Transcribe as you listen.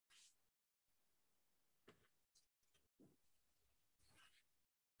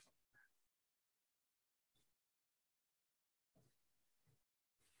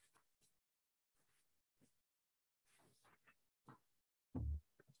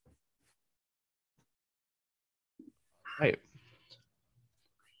Right.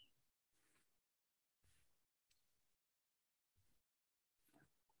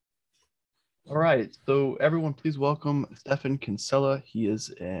 All right. So everyone, please welcome Stefan Kinsella. He is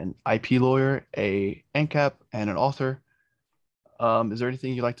an IP lawyer, a ANCAP, and an author. Is there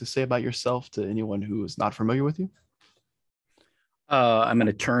anything you'd like to say about yourself to anyone who is not familiar with you? I'm an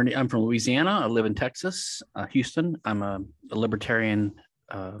attorney. I'm from Louisiana. I live in Texas, Houston. I'm a libertarian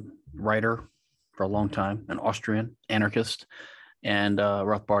writer for a long time, an Austrian anarchist, and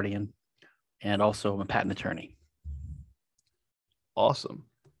Rothbardian, and also I'm a patent attorney. Awesome.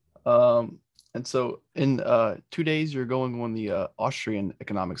 And so in 2 days, you're going on the Austrian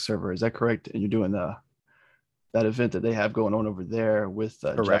economic server. Is that correct? And you're doing that event that they have going on over there with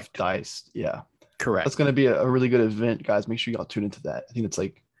Jeff Correct. Dice. Yeah. That's Correct. going to be a really good event, guys. Make sure y'all tune into that. I think it's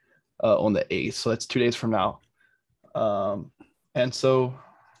like on the 8th. So that's 2 days from now. And so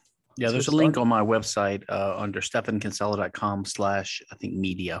Yeah, let's get there's a link started. on my website under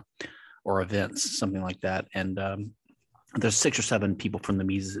stephankinsella.com/media or events, something like that. And there's 6 or 7 people from the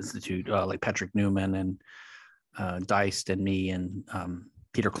Mises Institute, like Patrick Newman and Deist and me and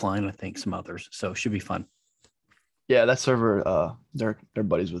Peter Klein, I think, some others. So it should be fun. Yeah, that server, they're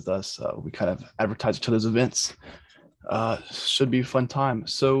buddies with us. We kind of advertise each other's events. Should be a fun time.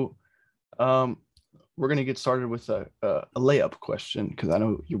 So um, we're gonna get started with a layup question because I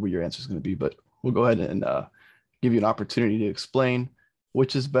know where your answer is going to be, but we'll go ahead and give you an opportunity to explain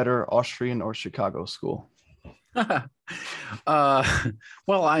which is better, Austrian or Chicago school. Well,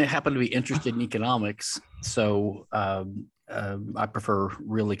 I happen to be interested in economics, so I prefer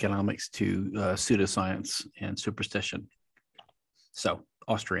real economics to pseudoscience and superstition. So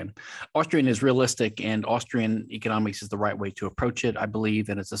Austrian is realistic, and Austrian economics is the right way to approach it, I believe,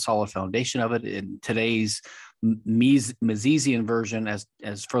 and it's a solid foundation of it. In today's Misesian version, as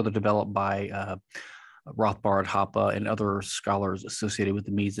further developed by Rothbard, Hoppe, and other scholars associated with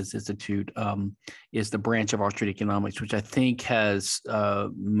the Mises Institute, is the branch of Austrian economics, which I think has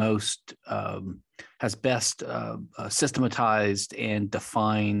best systematized and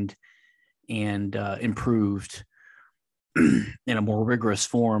defined and improved in a more rigorous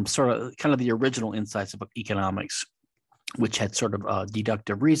form, sort of kind of the original insights of economics, which had sort of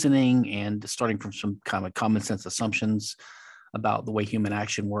deductive reasoning and starting from some kind of common sense assumptions about the way human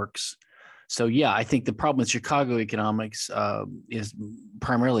action works. So yeah, I think the problem with Chicago economics is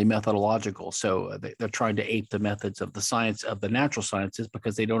primarily methodological. So they're trying to ape the methods of the science of the natural sciences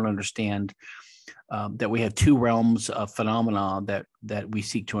because they don't understand that we have 2 realms of phenomena that we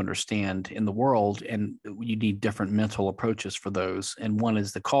seek to understand in the world, and you need different mental approaches for those. And one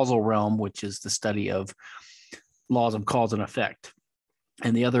is the causal realm, which is the study of laws of cause and effect.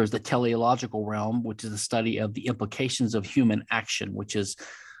 And the other is the teleological realm, which is the study of the implications of human action, which is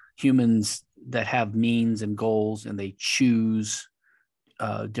humans that have means and goals, and they choose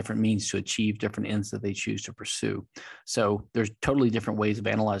different means to achieve different ends that they choose to pursue. So there's totally different ways of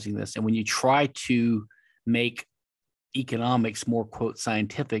analyzing this. And when you try to make economics more, quote,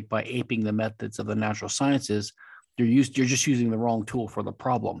 scientific by aping the methods of the natural sciences, you're just using the wrong tool for the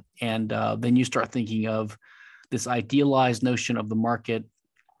problem. And then you start thinking of this idealized notion of the market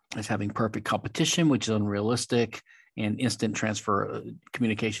as having perfect competition, which is unrealistic, and instant transfer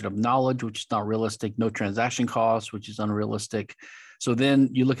communication of knowledge, which is not realistic, no transaction costs, which is unrealistic. So then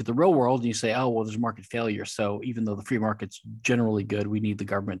you look at the real world and you say, oh, well, there's market failure. So even though the free market's generally good, we need the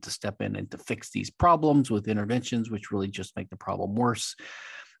government to step in and to fix these problems with interventions, which really just make the problem worse.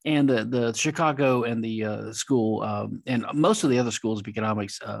 And the Chicago and the school and most of the other schools of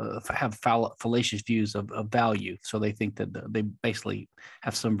economics have fallacious views of value. So they think that they basically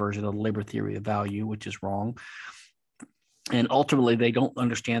have some version of the labor theory of value, which is wrong. And ultimately, they don't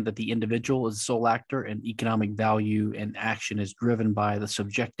understand that the individual is the sole actor, and economic value and action is driven by the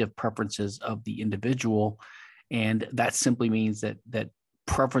subjective preferences of the individual. And that simply means that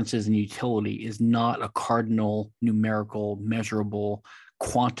preferences and utility is not a cardinal, numerical, measurable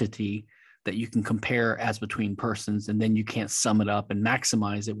quantity that you can compare as between persons, and then you can't sum it up and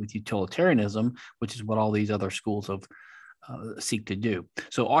maximize it with utilitarianism, which is what all these other schools of seek to do.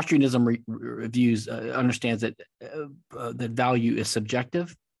 So Austrianism reviews understands that that value is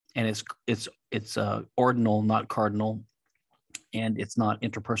subjective, and it's ordinal, not cardinal, and it's not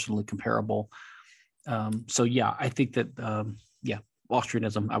interpersonally comparable. So yeah, I think that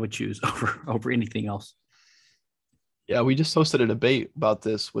Austrianism I would choose over anything else. Yeah, we just hosted a debate about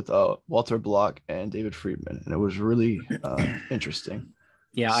this with Walter Block and David Friedman, and it was really interesting.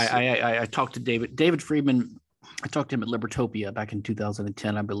 Yeah, I talked to David Friedman. I talked to him at Libertopia back in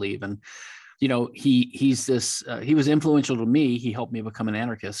 2010, I believe, and he was influential to me. He helped me become an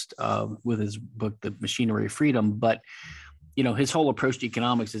anarchist with his book, The Machinery of Freedom. But his whole approach to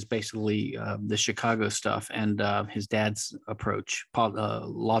economics is basically the Chicago stuff, and his dad's approach,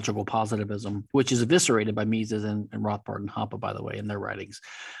 logical positivism, which is eviscerated by Mises and Rothbard and Hoppe, by the way, in their writings.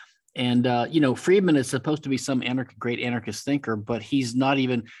 And Friedman is supposed to be some great anarchist thinker, but he's not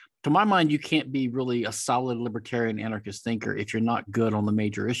even. To my mind, you can't be really a solid libertarian anarchist thinker if you're not good on the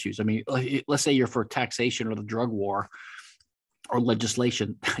major issues. I mean, let's say you're for taxation or the drug war or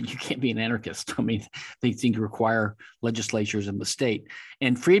legislation. You can't be an anarchist. I mean, they seem to require legislatures in the state.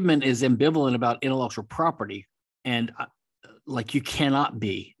 And Friedman is ambivalent about intellectual property, and like you cannot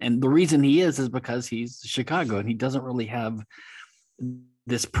be. And the reason he is because he's Chicago and he doesn't really have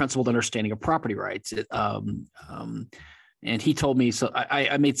this principled understanding of property rights. And he told me, so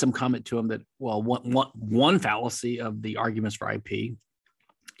I made some comment to him that, well, one fallacy of the arguments for IP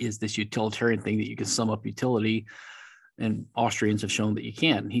is this utilitarian thing that you can sum up utility, and Austrians have shown that you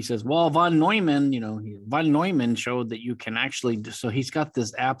can. He says, well, von Neumann showed that you can actually, so he's got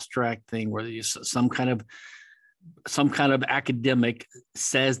this abstract thing where some kind of academic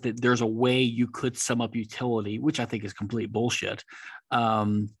says that there's a way you could sum up utility, which I think is complete bullshit.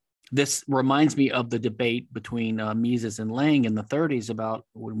 This reminds me of the debate between Mises and Lang in the 30s about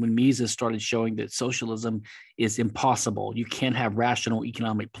when Mises started showing that socialism is impossible. You can't have rational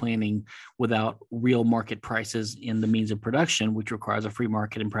economic planning without real market prices in the means of production, which requires a free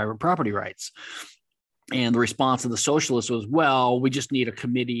market and private property rights. And the response of the socialists was, well, we just need a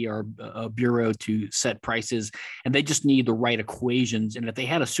committee or a bureau to set prices, and they just need the right equations. And if they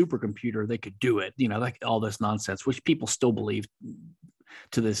had a supercomputer, they could do it, like all this nonsense, which people still believe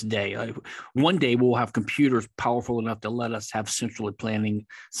to this day. One day we'll have computers powerful enough to let us have centrally planned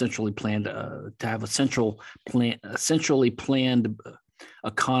to have a centrally planned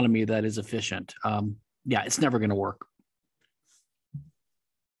economy that is efficient. It's never going to work.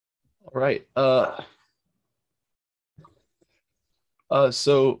 All right.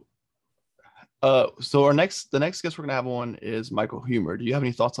 So the next guest we're gonna have on is Michael Huemer. Do you have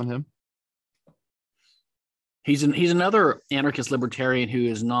any thoughts on him? He's another anarchist libertarian who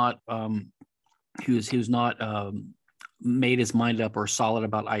is not who's not made his mind up or solid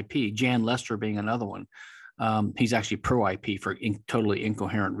about IP. Jan Lester being another one. He's actually pro IP for totally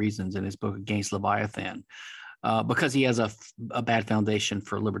incoherent reasons in his book Against Leviathan. Because he has a bad foundation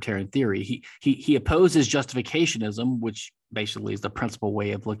for libertarian theory. He opposes justificationism, which basically is the principal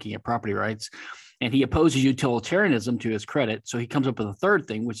way of looking at property rights. And he opposes utilitarianism, to his credit. So he comes up with a third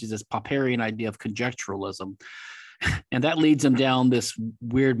thing, which is this Popperian idea of conjecturalism. And that leads him down this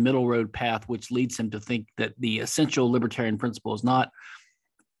weird middle road path, which leads him to think that the essential libertarian principle is not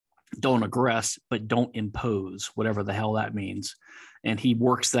don't aggress, but don't impose, whatever the hell that means. And he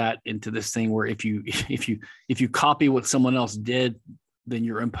works that into this thing where if you copy what someone else did, then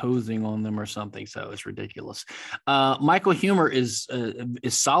you're imposing on them or something. So it's ridiculous. Michael Huemer is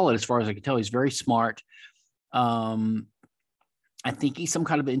solid as far as I can tell. He's very smart. I think he's some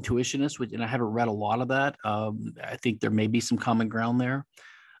kind of intuitionist, and I haven't read a lot of that. I think there may be some common ground there.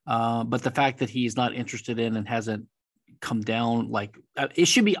 But the fact that he's not interested in and hasn't come down, it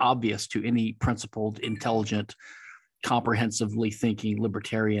should be obvious to any principled, intelligent, comprehensively thinking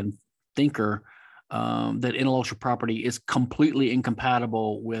libertarian thinker that intellectual property is completely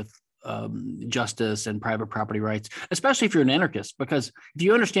incompatible with justice and private property rights, especially if you're an anarchist, because if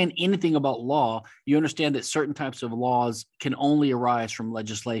you understand anything about law, you understand that certain types of laws can only arise from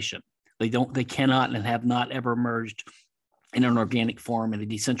legislation. They cannot and have not ever emerged in an organic form in a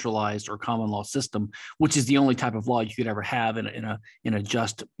decentralized or common law system, which is the only type of law you could ever have in a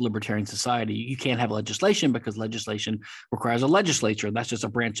just libertarian society. You can't have legislation because legislation requires a legislature. That's just a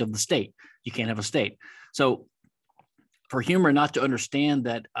branch of the state. You can't have a state. So for Huemer not to understand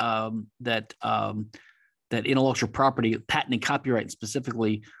that intellectual property, patent and copyright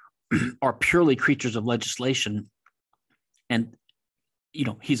specifically, are purely creatures of legislation, and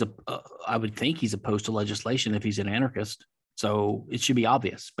I would think he's opposed to legislation if he's an anarchist. So it should be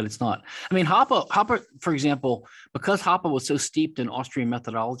obvious, but it's not. I mean, Hoppe, for example, because Hoppe was so steeped in Austrian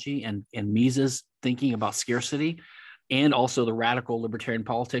methodology and Mises thinking about scarcity, and also the radical libertarian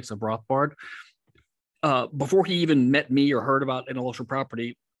politics of Rothbard, before he even met me or heard about intellectual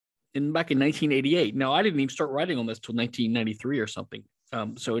property back in 1988. Now, I didn't even start writing on this till 1993 or something.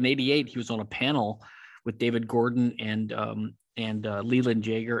 So in 88, he was on a panel with David Gordon and Leland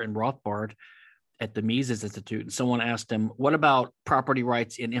Jaeger and Rothbard at the Mises Institute. And someone asked him, what about property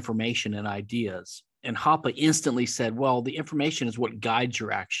rights in information and ideas? And Hoppe instantly said, well, the information is what guides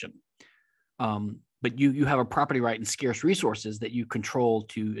your action. But you have a property right in scarce resources that you control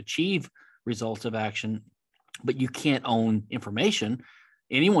to achieve results of action, but you can't own information.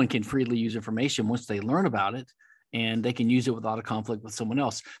 Anyone can freely use information once they learn about it, and they can use it without a conflict with someone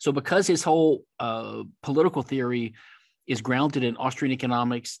else. So because his whole political theory is grounded in Austrian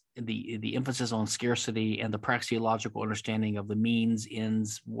economics, the emphasis on scarcity and the praxeological understanding of the means,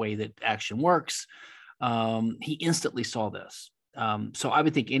 ends, way that action works, he instantly saw this. So I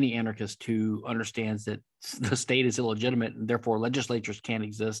would think any anarchist who understands that the state is illegitimate and therefore legislatures can't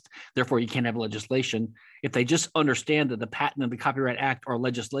exist, therefore you can't have legislation, if they just understand that the Patent and the Copyright Act are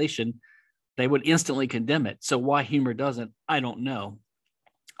legislation, they would instantly condemn it. So why Humer doesn't, I don't know.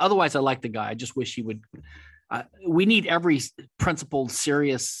 Otherwise, I like the guy. I just wish he would. We need every principled,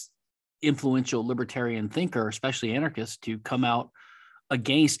 serious, influential libertarian thinker, especially anarchists, to come out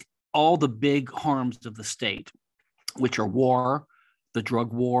against all the big harms of the state, which are war, the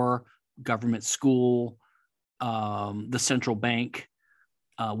drug war, government school, the central bank,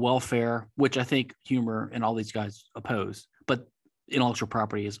 welfare, which I think Humer and all these guys oppose. But intellectual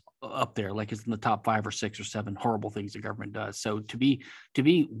property is up there, like it's in the top 5 or 6 or 7 horrible things the government does. So to be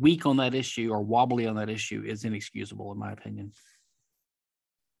weak on that issue or wobbly on that issue is inexcusable, in my opinion.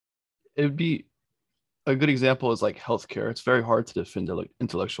 It would be a good example is like healthcare. It's very hard to defend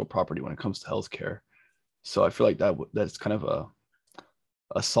intellectual property when it comes to healthcare. So I feel like that's kind of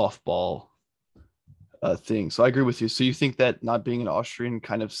a softball thing. So I agree with you. So you think that not being an Austrian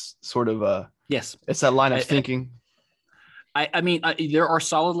kind of sort of yes, it's that line of thinking. I mean, there are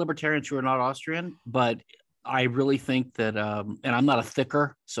solid libertarians who are not Austrian, but I really think that, and I'm not a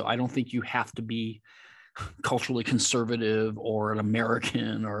thicker, so I don't think you have to be culturally conservative or an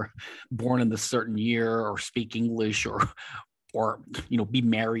American or born in this certain year or speak English or be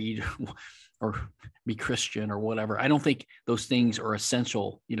married or be Christian or whatever. I don't think those things are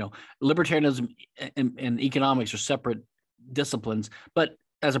essential. Libertarianism and economics are separate disciplines, but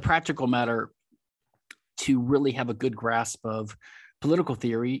as a practical matter, to really have a good grasp of political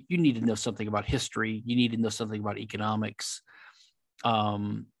theory, you need to know something about history. You need to know something about economics,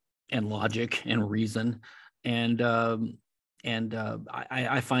 and logic and reason. And I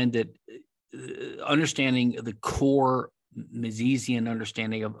find that understanding the core Misesian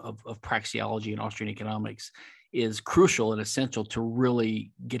understanding of praxeology and Austrian economics is crucial and essential to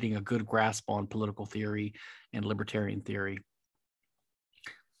really getting a good grasp on political theory and libertarian theory.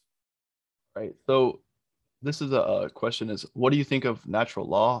 Right. So this is a question is, what do you think of natural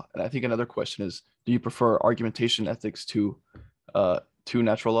law? And I think another question is, do you prefer argumentation ethics to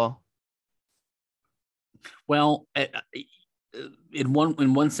natural law? Well, in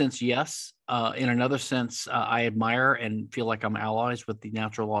one sense, yes. In another sense, I admire and feel like I'm allies with the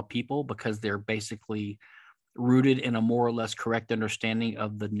natural law people because they're basically rooted in a more or less correct understanding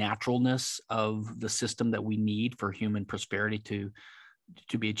of the naturalness of the system that we need for human prosperity to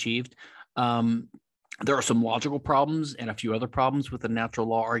be achieved. There are some logical problems and a few other problems with the natural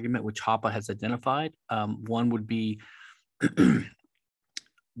law argument, which Hoppe has identified. One would be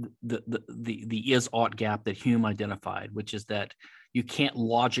the is-ought gap that Hume identified, which is that you can't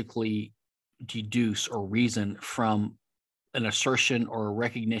logically deduce or reason from an assertion or a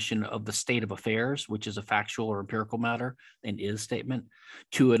recognition of the state of affairs, which is a factual or empirical matter, an is statement,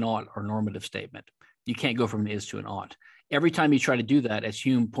 to an ought or normative statement. You can't go from an is to an ought. Every time you try to do that, as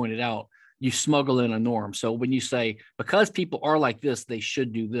Hume pointed out, you smuggle in a norm. So when you say, because people are like this, they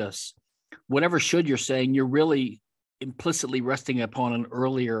should do this, whatever should you're saying, you're really implicitly resting upon an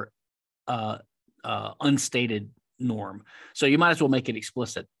earlier unstated norm. So you might as well make it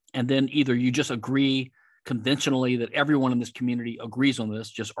explicit. And then either you just agree conventionally that everyone in this community agrees on this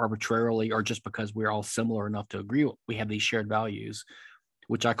just arbitrarily, or just because we're all similar enough to agree, we have these shared values,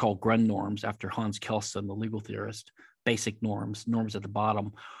 which I call Grund norms after Hans Kelsen, the legal theorist, basic norms at the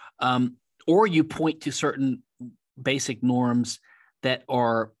bottom. Or you point to certain basic norms that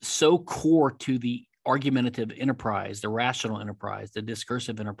are so core to the argumentative enterprise, the rational enterprise, the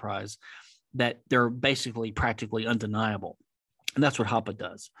discursive enterprise, that they're basically practically undeniable. And that's what Hoppe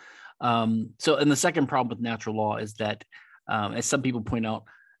does. And the second problem with natural law is that, as some people point out,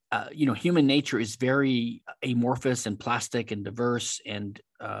 human nature is very amorphous and plastic and diverse and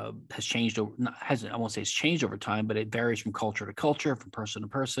has changed over, I won't say it's changed over time, but it varies from culture to culture, from person to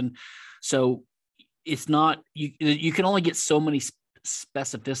person. So it's not, you can only get so many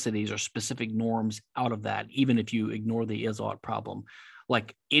specificities or specific norms out of that, even if you ignore the is-ought problem.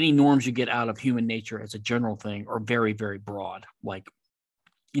 Like any norms you get out of human nature as a general thing are very, very broad. Like,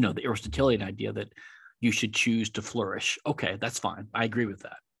 the Aristotelian idea that you should choose to flourish. Okay, that's fine. I agree with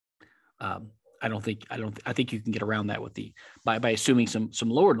that. I think you can get around that with by assuming some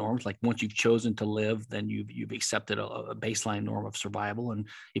lower norms. Like once you've chosen to live, then you've accepted a baseline norm of survival. And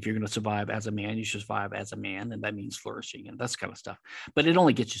if you're going to survive as a man, you should survive as a man, and that means flourishing and that's kind of stuff. But it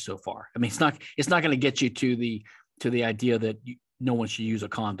only gets you so far. I mean, it's not going to get you to the idea that no one should use a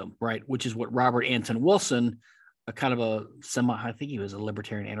condom, right? Which is what Robert Anton Wilson, a kind of I think he was a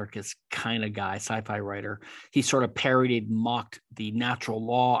libertarian anarchist kind of guy, sci-fi writer. He sort of mocked the natural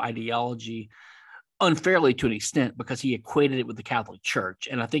law ideology unfairly to an extent because he equated it with the Catholic Church.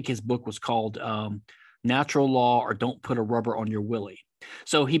 And I think his book was called Natural Law or Don't Put a Rubber on Your Willy.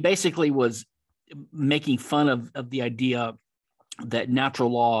 So he basically was making fun of the idea that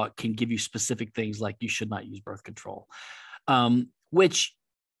natural law can give you specific things like you should not use birth control, which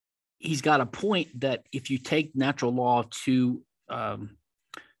he's got a point that if you take natural law too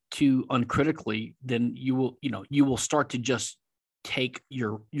uncritically, then you will start to just take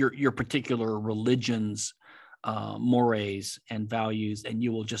your particular religion's mores and values, and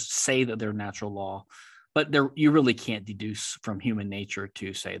you will just say that they're natural law, but you really can't deduce from human nature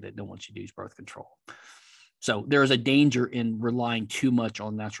to say that no one should use birth control. So there is a danger in relying too much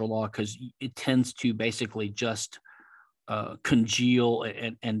on natural law because it tends to basically just congeal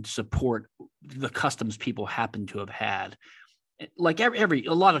and support the customs people happen to have had. Like a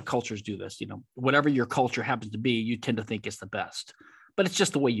lot of cultures do this, whatever your culture happens to be, you tend to think it's the best, but it's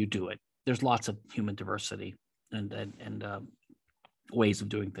just the way you do it. There's lots of human diversity and ways of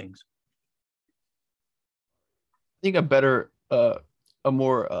doing things. I think a better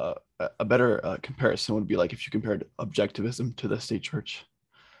comparison would be like if you compared objectivism to the state church.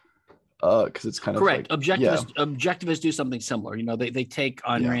 Because it's kind correct. of like, objectivists do something similar. They take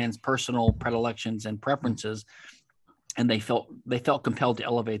Ayn Rand's personal predilections and preferences, and they felt compelled to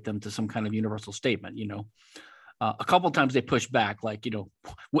elevate them to some kind of universal statement. A couple of times they pushed back, like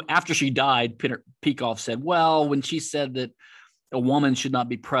after she died, Peikoff said, well, when she said that a woman should not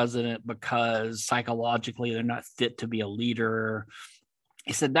be president because psychologically they're not fit to be a leader,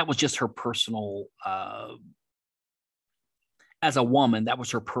 he said that was just her personal. As a woman, that was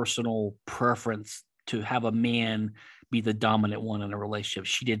her personal preference to have a man be the dominant one in a relationship.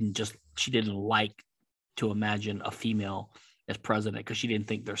 She didn't like to imagine a female as president because she didn't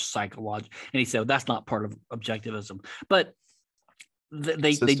think they're psychological. And he said, well, that's not part of objectivism. But they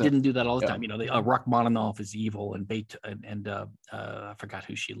didn't do that all the time. Rachmaninoff is evil, and I forgot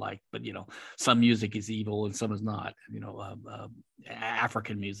who she liked, but some music is evil and some is not.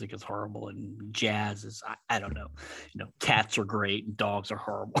 African music is horrible and jazz is I don't know. Cats are great and dogs are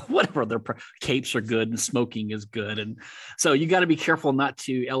horrible. Whatever, their capes are good and smoking is good, and so you got to be careful not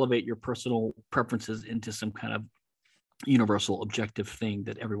to elevate your personal preferences into some kind of universal objective thing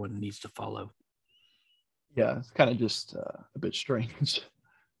that everyone needs to follow. Yeah, it's kind of just a bit strange.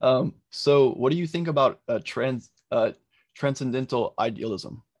 So what do you think about transcendental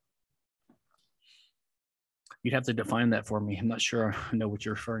idealism? You'd have to define that for me. I'm not sure I know what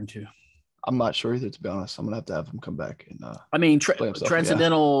you're referring to. I'm not sure either, to be honest. I'm going to have him come back. And I mean,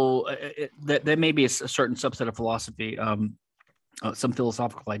 transcendental, that may be a certain subset of philosophy, some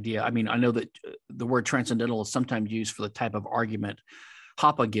philosophical idea. I mean, I know that the word transcendental is sometimes used for the type of argument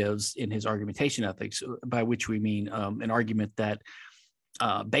Hoppe gives in his argumentation ethics, by which we mean an argument that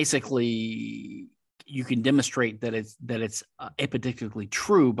basically you can demonstrate that it's epidictically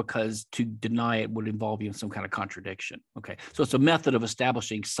true because to deny it would involve you in some kind of contradiction. Okay, so it's a method of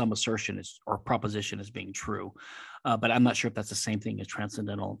establishing some assertion or proposition as being true, but I'm not sure if that's the same thing as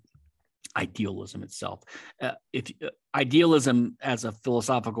transcendental idealism itself. If idealism as a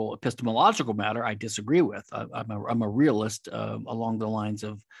philosophical epistemological matter, I disagree with. I'm a realist along the lines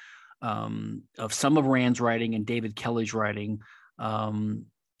of some of Rand's writing and David Kelly's writing.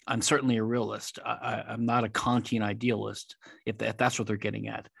 I'm certainly a realist. I'm not a Kantian idealist, if that's what they're getting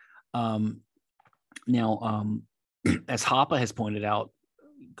at. Now, as Hoppe has pointed out,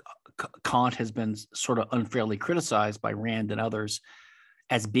 Kant has been sort of unfairly criticized by Rand and others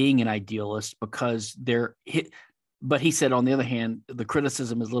as being an idealist because but he said, on the other hand, the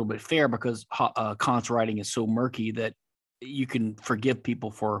criticism is a little bit fair because Kant's writing is so murky that you can forgive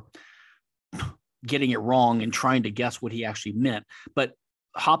people for getting it wrong and trying to guess what he actually meant. But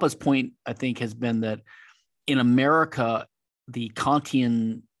Hoppe's point, I think, has been that in America, the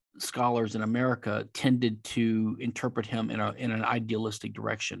Kantian scholars in America tended to interpret him in an idealistic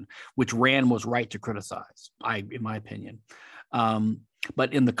direction, which Rand was right to criticize, in my opinion.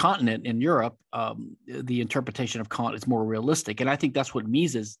 But in the continent, in Europe, the interpretation of Kant is more realistic. And I think that's what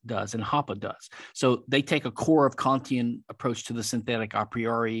Mises does and Hoppe does. So they take a core of Kantian approach to the synthetic a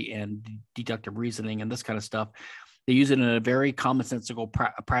priori and deductive reasoning and this kind of stuff. They use it in a very commonsensical,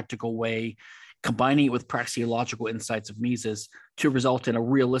 practical way. combining it with praxeological insights of Mises to result in a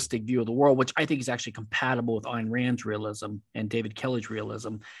realistic view of the world, which I think is actually compatible with Ayn Rand's realism and David Kelly's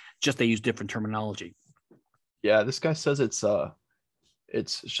realism, just they use different terminology. Yeah, this guy says it's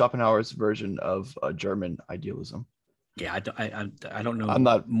Schopenhauer's version of German idealism. Yeah, I don't know I'm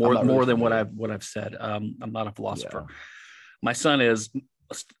not more really than familiar. what I've said. I'm not a philosopher. Yeah. My son is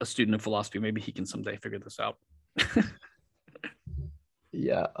a student of philosophy. Maybe he can someday figure this out.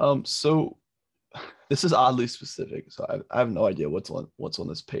 Yeah. So this is oddly specific, so I have no idea what's on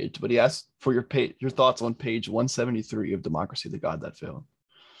this page. But he asked for your thoughts on page 173 of Democracy: The God That Failed.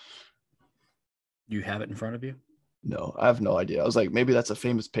 You have it in front of you? No, I have no idea. I was like, maybe that's a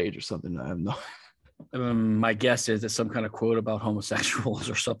famous page or something. I have no. My guess is it's some kind of quote about homosexuals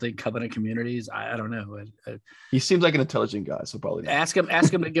or something, covenant communities. I don't know. He seems like an intelligent guy, so probably not. Ask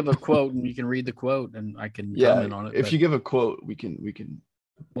him to give a quote, and you can read the quote, and I can comment on it. If you give a quote, we can.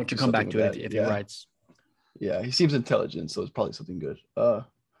 Won't you come back to it if he writes? Yeah, he seems intelligent, so it's probably something good. Do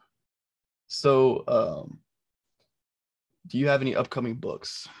you have any upcoming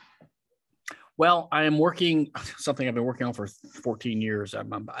books? Well, I am working something I've been working on for 14 years.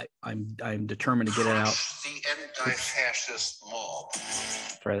 I'm determined to get it out. The anti-fascist mob.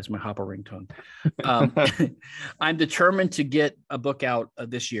 Sorry, that's my Hopper ringtone. I'm determined to get a book out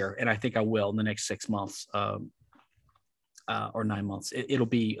this year, and I think I will in the next 6 months or 9 months. It'll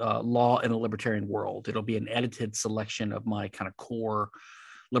be Law in a Libertarian World. It'll be an edited selection of my kind of core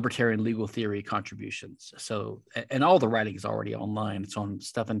libertarian legal theory contributions. So, and all the writing is already online. It's on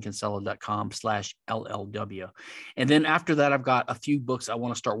stephankinsella.com/LLW. And then after that, I've got a few books I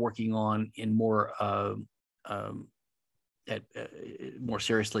want to start working on in more more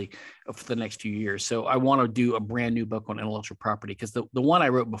seriously for the next few years. So I want to do a brand new book on intellectual property, because the one I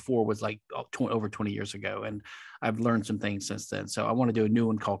wrote before was like over 20 years ago, and I've learned some things since then. So I want to do a new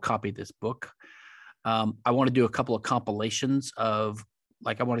one called Copy This Book. I want to do a couple of compilations of,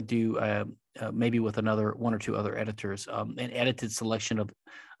 like, I want to do maybe with one or two other editors, an edited selection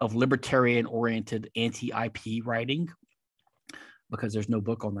of libertarian-oriented anti-IP writing, because there's no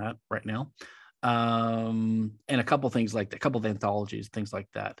book on that right now. And a couple of things like that, a couple of anthologies, things like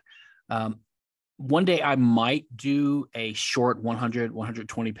that. One day I might do a short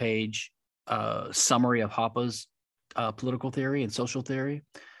 120 page summary of Hoppe's political theory and social theory.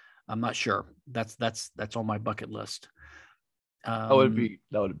 I'm not sure. That's on my bucket list. That would be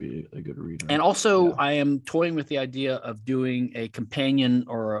a good read. And also, I am toying with the idea of doing a companion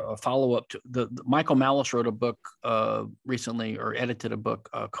or a follow-up to the Michael Malice wrote a book recently, or edited a book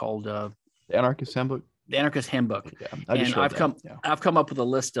called The Anarchist Handbook. The Anarchist Handbook. Yeah, I've come up with a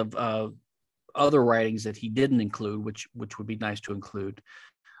list of other writings that he didn't include, which would be nice to include.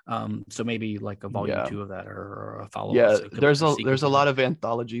 So maybe like a volume 2 of that, or a follow-up. Yeah, there's a lot of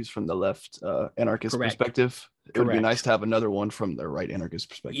anthologies from the left anarchist perspective. It would be nice to have another one from the right anarchist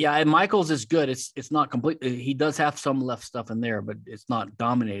perspective. Yeah, and Michael's is good. It's not completely. He does have some left stuff in there, but it's not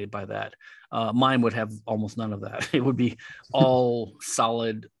dominated by that. Mine would have almost none of that. It would be all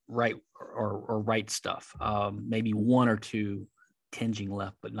solid right or right stuff. Maybe one or two tinging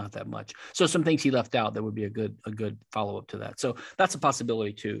left, but not that much. So some things he left out that would be a good follow-up to that. So that's a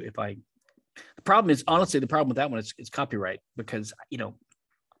possibility too. The problem with that one is it's copyright, because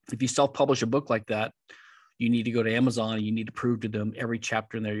if you self-publish a book like that, you need to go to Amazon and you need to prove to them every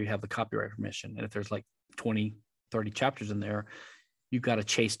chapter in there you have the copyright permission. And if there's like 20, 30 chapters in there, you've got to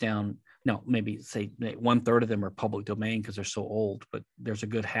chase down, maybe say 1/3 of them are public domain because they're so old, but there's a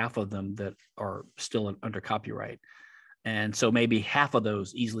good half of them that are still under copyright. And so maybe half of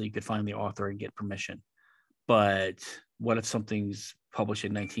those easily you could find the author and get permission. But what if something's published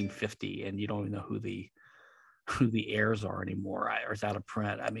in 1950 and you don't even know who the heirs are anymore, or it's out of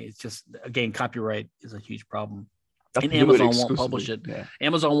print? I mean, it's just, again, copyright is a huge problem. And Amazon won't publish it. Yeah.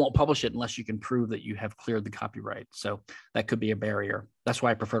 Amazon won't publish it unless you can prove that you have cleared the copyright. So that could be a barrier. That's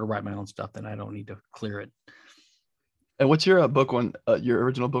why I prefer to write my own stuff, then I don't need to clear it. And what's your your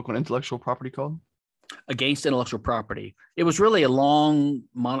original book on intellectual property called? Against Intellectual Property. It was really a long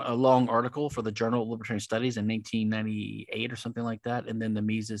article for the Journal of Libertarian Studies in 1998 or something like that. And then the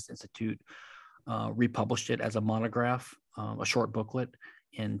Mises Institute republished it as a monograph, a short booklet,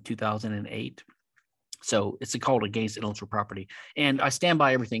 in 2008. So it's called Against Intellectual Property. And I stand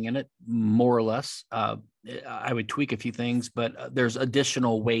by everything in it, more or less. I would tweak a few things, but there's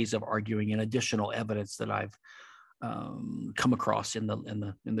additional ways of arguing and additional evidence that I've come across in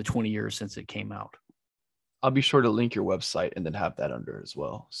the 20 years since it came out. I'll be sure to link your website and then have that under as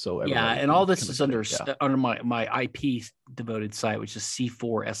well. So Yeah, everybody and all this can is look at under it. Yeah. under my IP devoted site, which is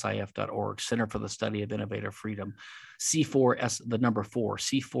c4sif.org, Center for the Study of Innovative Freedom. C4S, the number 4,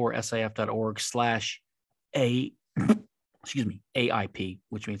 c4sif.org/a, excuse me, AIP,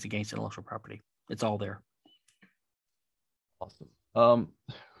 which means against intellectual property. It's all there. Awesome.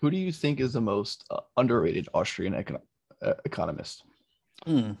 Who do you think is the most underrated Austrian economist?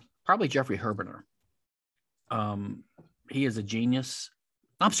 Probably Jeffrey Herbener. He is a genius.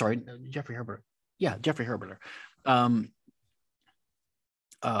 I'm sorry, Jeffrey Herbener. Yeah, Jeffrey Herbener.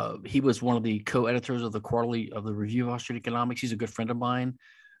 He was one of the co-editors of the quarterly of the Review of Austrian Economics. He's a good friend of mine.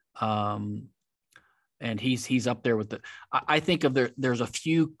 And he's up there with the, I think of there's a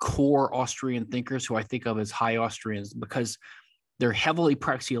few core Austrian thinkers who I think of as high Austrians because they're heavily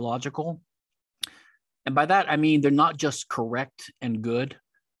praxeological. And by that, I mean, they're not just correct and good.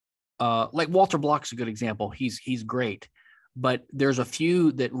 Like Walter Block's a good example. He's great, but there's a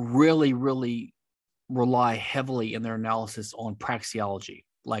few that really, really rely heavily in their analysis on praxeology.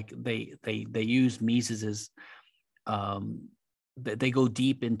 Like they use Mises's, they go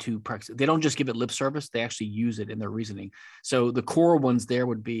deep into praxis. They don't just give it lip service; they actually use it in their reasoning. So the core ones there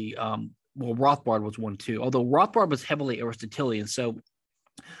would be, well, Rothbard was one too. Although Rothbard was heavily Aristotelian, so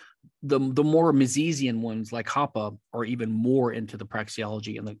the more Misesian ones like Hoppe are even more into the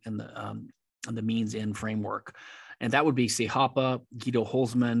praxeology and the means end framework, and that would be say Hoppe, Guido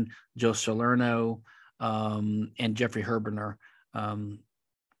Holzmann, Joe Salerno, and Jeffrey Herbener.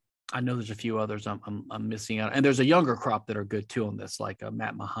 I know there's a few others I'm missing out, and there's a younger crop that are good too on this, like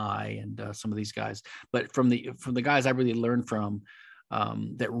Matt Mahai and some of these guys. But from the guys I really learned from,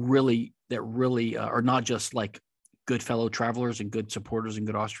 that really are not just like good fellow travelers and good supporters and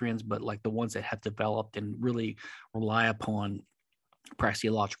good Austrians, but like the ones that have developed and really rely upon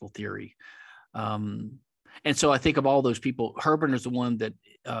praxeological theory. And so I think of all those people, Herbener is the one that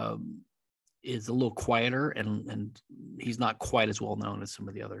is a little quieter and he's not quite as well known as some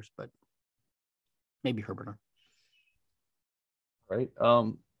of the others, but maybe Herbener. Right.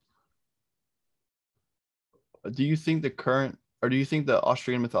 Do you think the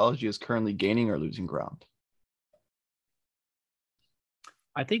Austrian mythology is currently gaining or losing ground?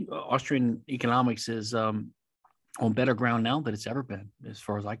 I think Austrian economics is on better ground now than it's ever been, as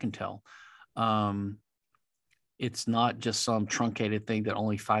far as I can tell. It's not just some truncated thing that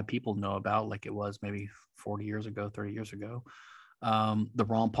only 5 people know about, like it was maybe 40 years ago, 30 years ago. The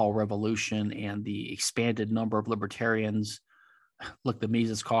Ron Paul Revolution and the expanded number of libertarians, look, the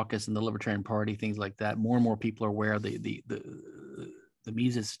Mises Caucus and the Libertarian Party, things like that. More and more people are aware the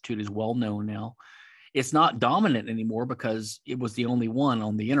Mises Institute is well known now. It's not dominant anymore because it was the only one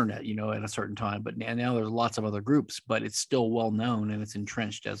on the internet, at a certain time. But now there's lots of other groups, but it's still well known and it's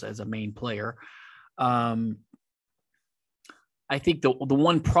entrenched as a main player. I think the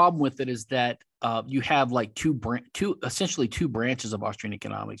one problem with it is that you have like essentially two branches of Austrian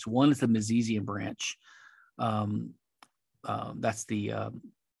economics. One is the Misesian branch. That's the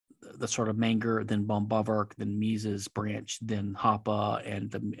sort of Menger, then von Bawerk, then Mises branch, then Hoppe and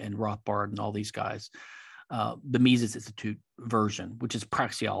Rothbard and all these guys. The Mises Institute version, which is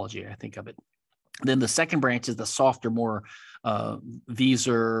praxeology, I think of it. Then the second branch is the softer, more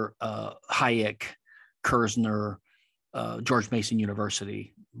Wieser, Hayek, Kerzner, George Mason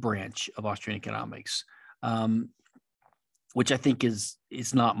University branch of Austrian economics, which I think is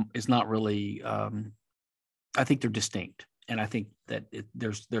not really. I think they're distinct, and I think that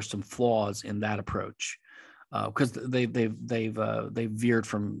there's some flaws in that approach because they've veered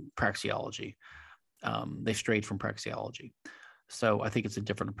from praxeology. They've strayed from praxeology. So I think it's a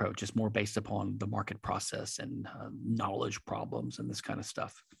different approach. It's more based upon the market process and knowledge problems and this kind of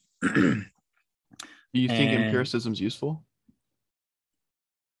stuff. Do you think empiricism is useful?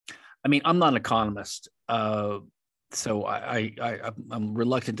 I mean, I'm not an economist, so I'm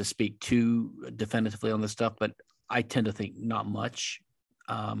reluctant to speak too definitively on this stuff, but I tend to think not much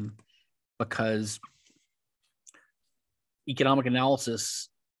because economic analysis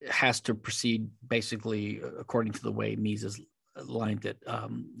has to proceed basically according to the way Mises lined it,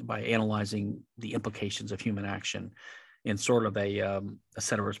 by analyzing the implications of human action in sort of a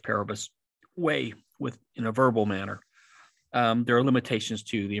ceteris paribus way in a verbal manner. There are limitations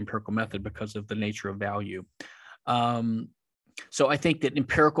to the empirical method because of the nature of value. So I think that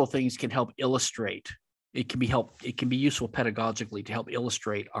empirical things can help illustrate. It can be useful pedagogically to help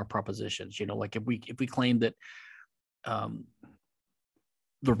illustrate our propositions. Like if we claim that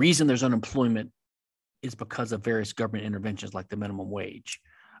the reason there's unemployment is because of various government interventions like the minimum wage,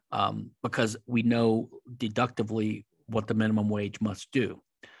 because we know deductively what the minimum wage must do.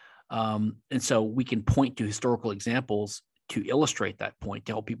 And so we can point to historical examples to illustrate that point,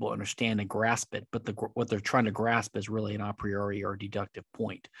 to help people understand and grasp it. But what they're trying to grasp is really an a priori or deductive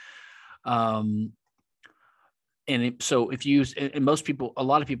point. So if you use, and most people, a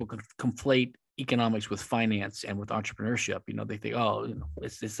lot of people conflate economics with finance and with entrepreneurship. They think, oh,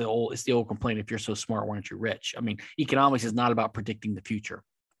 it's the old complaint. If you're so smart, why aren't you rich? I mean, economics is not about predicting the future.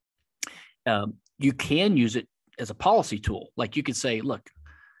 You can use it as a policy tool. Like you could say, look,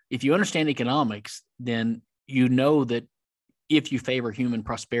 if you understand economics, then you know that if you favor human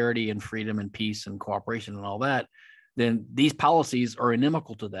prosperity and freedom and peace and cooperation and all that, then these policies are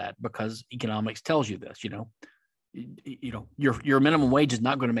inimical to that, because economics tells you this. Your minimum wage is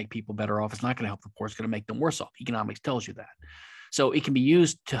not going to make people better off. It's not going to help the poor. It's going to make them worse off. Economics tells you that. So it can be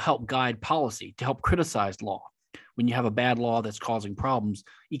used to help guide policy, to help criticize law. When you have a bad law that's causing problems,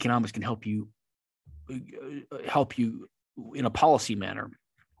 economics can help you in a policy manner.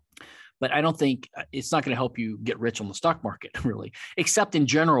 But I don't think it's not going to help you get rich on the stock market, really, except in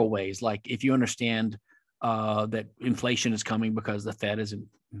general ways. Like if you understand that inflation is coming because the Fed is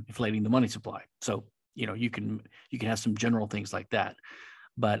inflating the money supply. So, you can have some general things like that.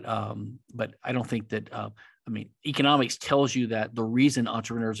 But I don't think that, economics tells you that the reason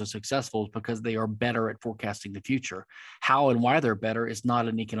entrepreneurs are successful is because they are better at forecasting the future. How and why they're better is not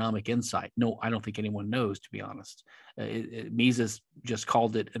an economic insight. No, I don't think anyone knows, to be honest. Mises just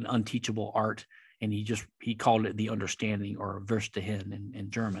called it an unteachable art, and he called it the understanding, or Verstehen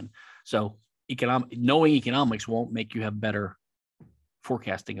in German. So knowing economics won't make you have better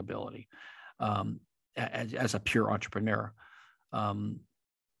forecasting ability as a pure entrepreneur.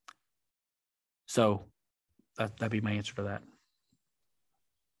 So that'd be my answer to that.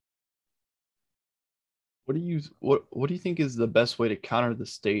 What do you think is the best way to counter the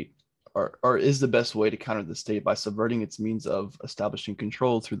state, or is the best way to counter the state by subverting its means of establishing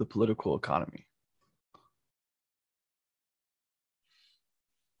control through the political economy?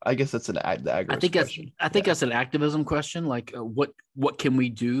 I guess that's the agorist question. I think that's an activism question. Like, what can we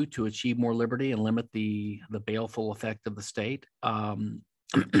do to achieve more liberty and limit the baleful effect of the state?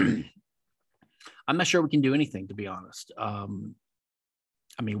 I'm not sure we can do anything, to be honest. One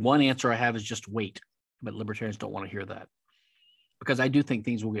answer I have is just wait, but libertarians don't want to hear that, because I do think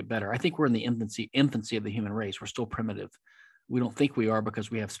things will get better. I think we're in the infancy of the human race. We're still primitive. We don't think we are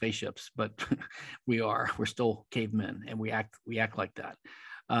because we have spaceships, but we are. We're still cavemen, and we act like that.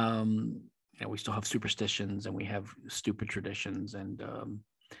 We still have superstitions, and we have stupid traditions, and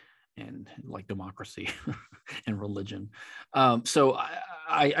like democracy and religion. So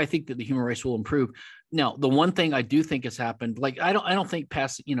I think that the human race will improve. Now, the one thing I do think has happened, like I don't think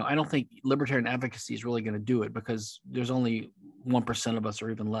libertarian advocacy is really going to do it, because there's only 1% of us or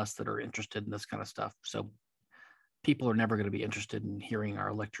even less that are interested in this kind of stuff. So people are never going to be interested in hearing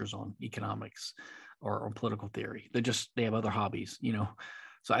our lectures on economics or on political theory. They have other hobbies,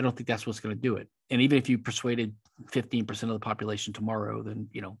 So I don't think that's what's going to do it. And even if you persuaded 15% of the population tomorrow, then,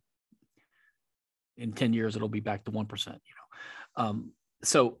 in 10 years, it'll be back to 1%,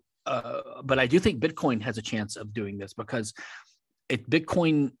 but I do think Bitcoin has a chance of doing this, because if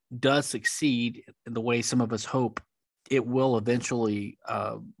Bitcoin does succeed in the way some of us hope, it will eventually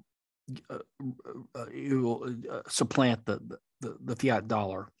supplant the fiat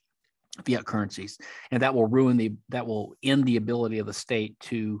dollar, fiat currencies, and that will end the ability of the state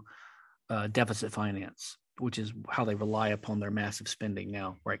to deficit finance, which is how they rely upon their massive spending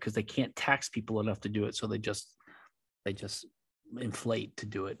now, right? Because they can't tax people enough to do it, so they just inflate to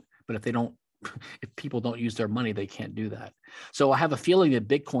do it. But if people don't use their money, they can't do that. So I have a feeling that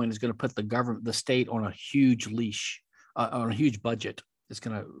Bitcoin is going to put the state on a huge leash, on a huge budget. It's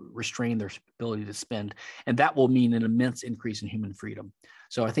going to restrain their ability to spend, and that will mean an immense increase in human freedom.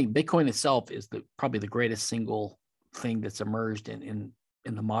 So I think Bitcoin itself is probably the greatest single thing that's emerged in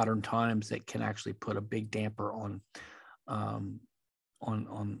the modern times that can actually put a big damper on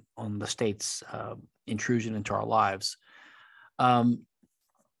the state's intrusion into our lives. I'm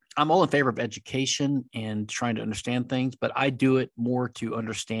all in favor of education and trying to understand things, but I do it more to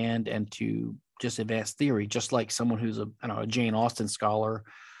understand and to just advance theory, just like someone who's a Jane Austen scholar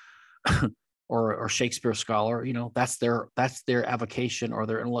or Shakespeare scholar. That's their avocation or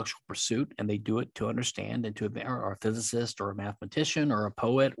their intellectual pursuit, and they do it to understand and to advance, or a physicist or a mathematician or a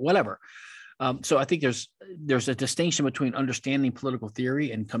poet, whatever. So I think there's a distinction between understanding political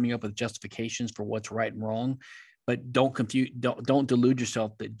theory and coming up with justifications for what's right and wrong. But don't delude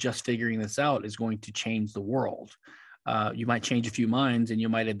yourself that just figuring this out is going to change the world. You might change a few minds, and you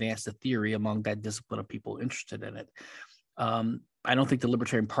might advance the theory among that discipline of people interested in it. I don't think the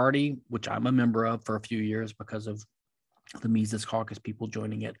Libertarian Party, which I'm a member of for a few years because of the Mises Caucus people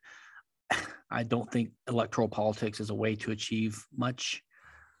joining it. I don't think electoral politics is a way to achieve much.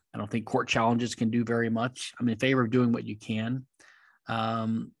 I don't think court challenges can do very much. I'm in favor of doing what you can. I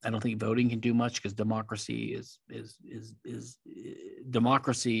don't think voting can do much because democracy is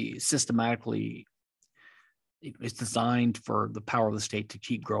democracy systematically is designed for the power of the state to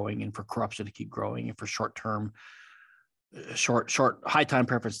keep growing and for corruption to keep growing and for short-term, short high time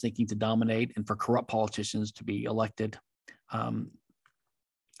preference thinking to dominate and for corrupt politicians to be elected.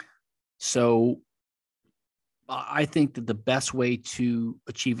 So I think that the best way to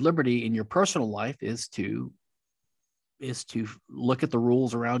achieve liberty in your personal life is to look at the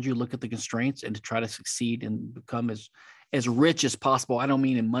rules around you, look at the constraints, and to try to succeed and become as rich as possible. I don't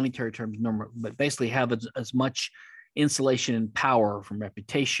mean in monetary terms, but basically have as much insulation and power from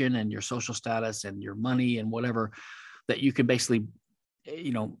reputation and your social status and your money and whatever that you can basically,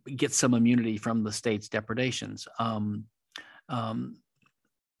 get some immunity from the state's depredations.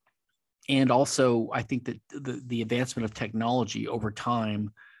 And also, I think that the advancement of technology over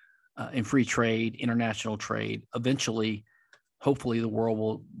time in free trade, international trade, eventually, hopefully the world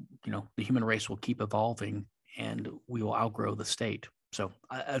will, the human race will keep evolving and we will outgrow the state. So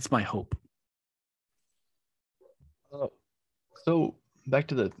that's my hope. So back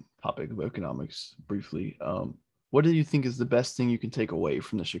to the topic of economics briefly. What do you think is the best thing you can take away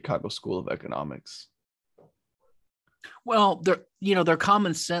from the Chicago School of Economics? Well, their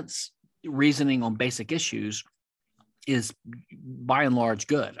common sense reasoning on basic issues is by and large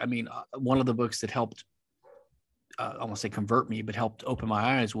good. I mean, one of the books that helped, I won't say convert me, but helped open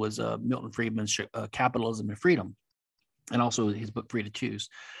my eyes was Milton Friedman's Capitalism and Freedom, and also his book Free to Choose.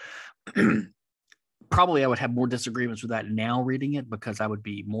 Probably I would have more disagreements with that now reading it because I would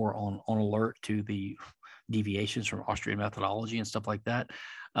be more on alert to the deviations from Austrian methodology and stuff like that.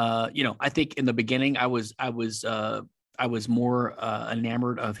 I think in the beginning I was more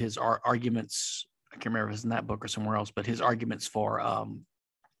enamored of his arguments. I can't remember if it's in that book or somewhere else, but his arguments for a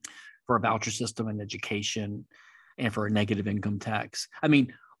voucher system in education and for a negative income tax. I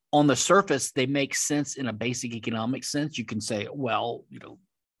mean, on the surface, they make sense in a basic economic sense. You can say, well,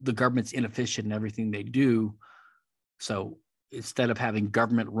 the government's inefficient in everything they do. So instead of having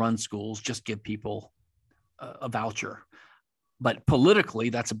government run schools, just give people a voucher. But politically,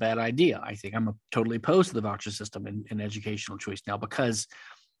 that's a bad idea. I think I'm totally opposed to the voucher system in educational choice now because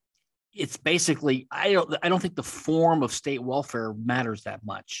it's basically, I don't think the form of state welfare matters that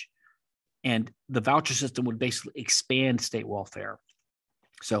much. And the voucher system would basically expand state welfare.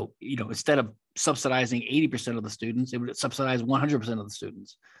 So, instead of subsidizing 80% of the students, it would subsidize 100% of the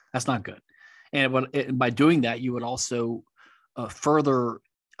students. That's not good. And by doing that, you would also further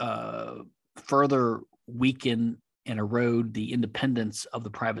weaken and erode the independence of the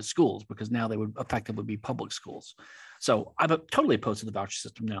private schools because now they would effectively be public schools. So I'm totally opposed to the voucher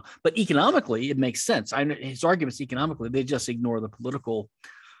system now. But economically, it makes sense. His arguments economically, they just ignore the political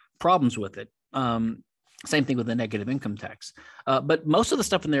problems with it. Same thing with the negative income tax. But most of the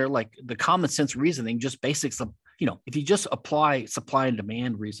stuff in there, like the common sense reasoning, just basics of, if you just apply supply and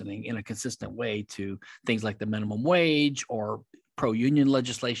demand reasoning in a consistent way to things like the minimum wage or pro-union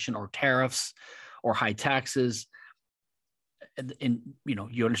legislation or tariffs or high taxes, and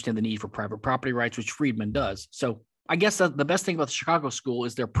you understand the need for private property rights, which Friedman does. So I guess the best thing about the Chicago School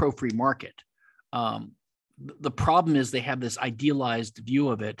is their pro-free market. The problem is they have this idealized view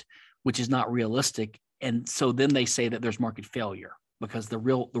of it, which is not realistic. And so then they say that there's market failure because the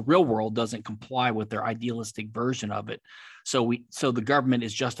real world doesn't comply with their idealistic version of it. So the government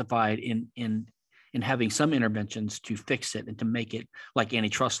is justified in having some interventions to fix it and to make it like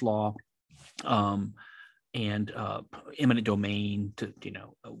antitrust law, and eminent domain to,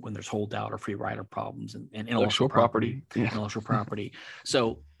 when there's holdout or free rider problems and intellectual property. Yeah. Intellectual property.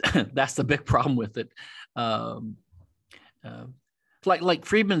 So that's the big problem with it. Like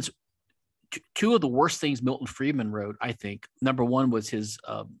Friedman's, two of the worst things Milton Friedman wrote, I think, number one was his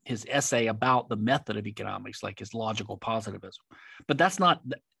essay about the method of economics, like his logical positivism. But that's not,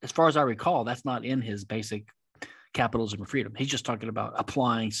 as far as I recall, that's not in his basic Capitalism and Freedom. He's just talking about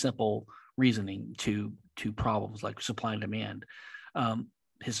applying simple reasoning to problems like supply and demand.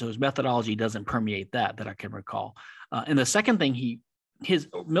 His methodology doesn't permeate that I can recall. And the second thing,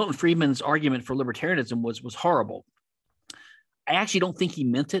 Milton Friedman's argument for libertarianism was horrible. I actually don't think he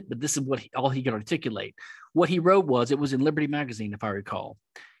meant it, but this is all he could articulate. What he wrote it was in Liberty Magazine, if I recall.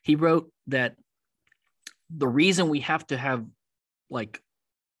 He wrote that the reason we have to have like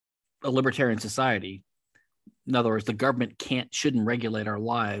a libertarian society, in other words, the government shouldn't regulate our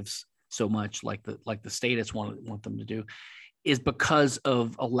lives so much like the statists want them to do, is because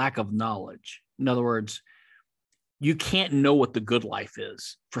of a lack of knowledge. In other words, you can't know what the good life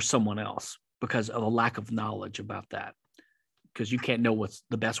is for someone else because of a lack of knowledge about that, because you can't know what's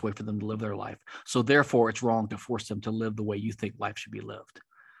the best way for them to live their life. So therefore, it's wrong to force them to live the way you think life should be lived.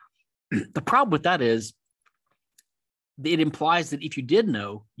 The problem with that is it implies that if you did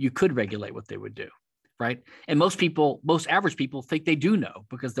know, you could regulate what they would do, right? And most average people think they do know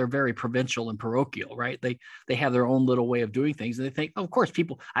because they're very provincial and parochial, right? They have their own little way of doing things, and they think, oh, of course,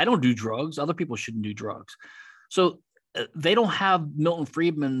 I don't do drugs. Other people shouldn't do drugs. So they don't have Milton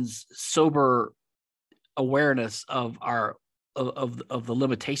Friedman's sober awareness of the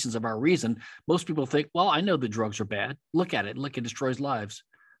limitations of our reason. Most people think, well, I know that drugs are bad. Look at it. Look, it destroys lives.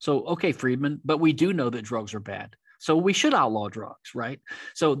 So, okay, Friedman, but we do know that drugs are bad. So we should outlaw drugs, right?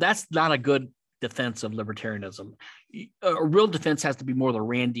 So that's not a good defense of libertarianism. A real defense has to be more the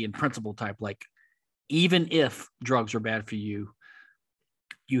Randian principle type, like even if drugs are bad for you,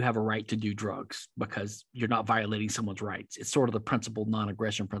 you have a right to do drugs because you're not violating someone's rights. It's sort of the principle,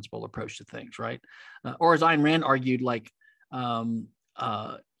 non-aggression principle approach to things, right? Or as Ayn Rand argued, like, I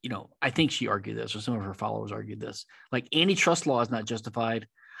think she argued this, or some of her followers argued this, like antitrust law is not justified,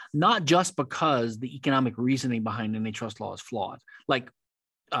 not just because the economic reasoning behind antitrust law is flawed. Like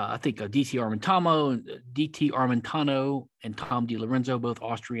I think D.T. Armentano and Tom DiLorenzo, both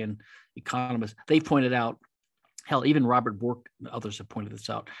Austrian economists, they pointed out, hell, even Robert Bork and others have pointed this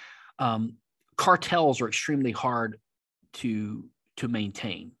out. Cartels are extremely hard to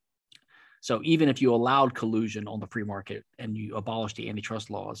maintain. So even if you allowed collusion on the free market and you abolish the antitrust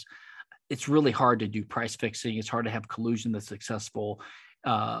laws, it's really hard to do price fixing. It's hard to have collusion that's successful.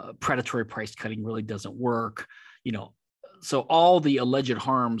 Predatory price cutting really doesn't work. So all the alleged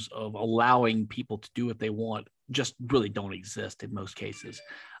harms of allowing people to do what they want just really don't exist in most cases.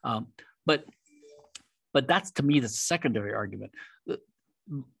 But that's, to me, the secondary argument.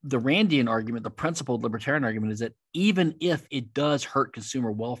 The Randian argument, the principled libertarian argument, is that even if it does hurt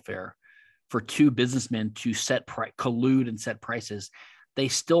consumer welfare for two businessmen to collude and set prices, they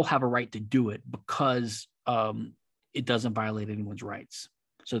still have a right to do it because it doesn't violate anyone's rights.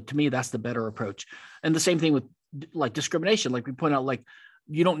 So to me, that's the better approach. And the same thing with like discrimination. Like we point out, like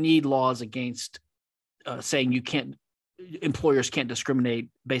you don't need laws against saying employers can't discriminate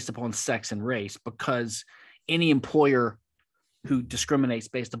based upon sex and race, because any employer who discriminates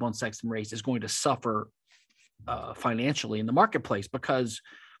based upon sex and race is going to suffer financially in the marketplace, because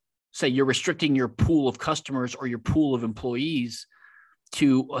say you're restricting your pool of customers or your pool of employees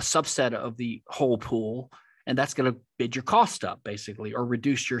to a subset of the whole pool, and that's going to bid your cost up basically, or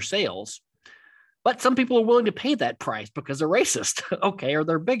reduce your sales. But some people are willing to pay that price because they're racist, okay, or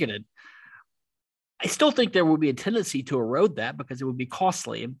they're bigoted. I still think there would be a tendency to erode that because it would be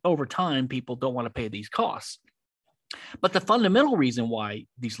costly. And over time, people don't want to pay these costs. But the fundamental reason why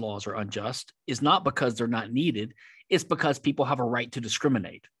these laws are unjust is not because they're not needed. It's because people have a right to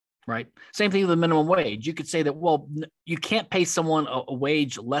discriminate, right? Same thing with the minimum wage. You could say that, well, you can't pay someone a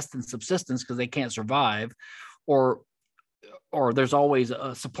wage less than subsistence because they can't survive, or there's always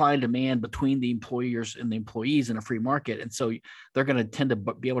a supply and demand between the employers and the employees in a free market. And so they're going to tend to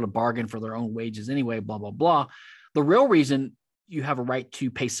be able to bargain for their own wages anyway, blah, blah, blah. The real reason you have a right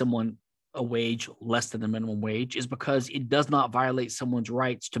to pay someone a wage less than the minimum wage is because it does not violate someone's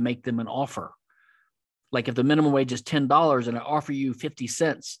rights to make them an offer. Like if the minimum wage is $10 and I offer you 50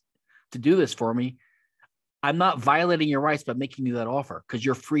 cents to do this for me, I'm not violating your rights by making you that offer, because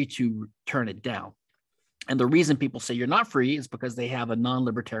you're free to turn it down. And the reason people say you're not free is because they have a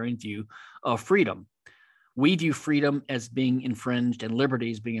non-libertarian view of freedom. We view freedom as being infringed and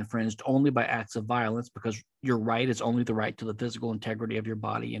liberties being infringed only by acts of violence, because your right is only the right to the physical integrity of your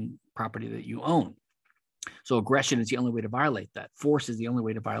body and property that you own. So aggression is the only way to violate that. Force is the only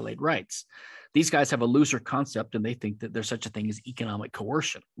way to violate rights. These guys have a looser concept, and they think that there's such a thing as economic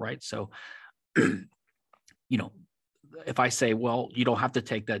coercion, right? So, if I say, well, you don't have to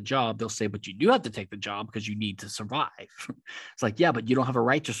take that job, they'll say, but you do have to take the job because you need to survive. It's like, yeah, but you don't have a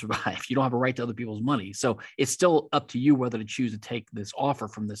right to survive. You don't have a right to other people's money. So it's still up to you whether to choose to take this offer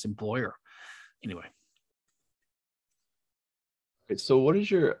from this employer. Anyway. Okay, so what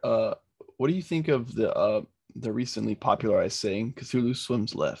do you think of the recently popularized saying, Cthulhu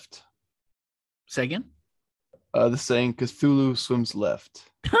swims left? Say again? The saying, Cthulhu swims left.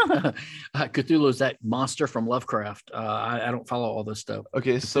 Cthulhu is that monster from Lovecraft. I don't follow all this stuff.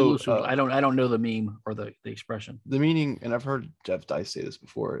 Okay, Cthulhu so I don't know the meme or the expression. The meaning, and I've heard Jeff Dice say this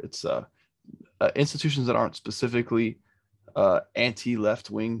before, it's institutions that aren't specifically anti-left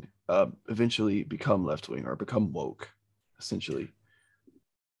wing eventually become left wing or become woke, essentially.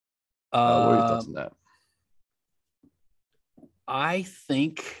 What are your thoughts on that? I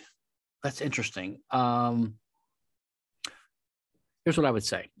think that's interesting. Here's what I would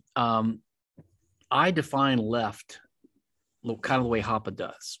say. I define left kind of the way Hoppe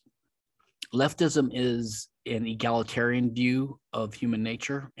does. Leftism is an egalitarian view of human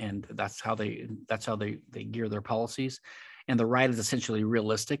nature, and that's how they gear their policies. And the right is essentially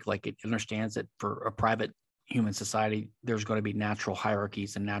realistic, like it understands that for a private human society, there's going to be natural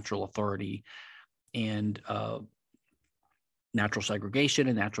hierarchies and natural authority and natural segregation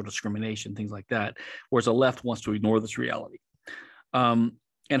and natural discrimination, things like that. Whereas the left wants to ignore this reality. And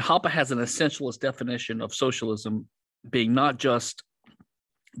Hoppe has an essentialist definition of socialism being not just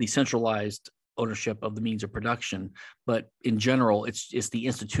the centralized ownership of the means of production, but in general, it's the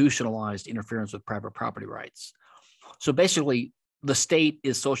institutionalized interference with private property rights. So basically, the state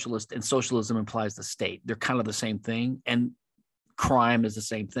is socialist, and socialism implies the state. They're kind of the same thing, and crime is the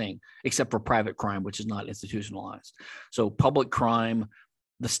same thing, except for private crime, which is not institutionalized. So public crime,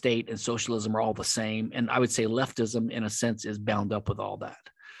 the state, and socialism are all the same. And I would say leftism, in a sense, is bound up with all that.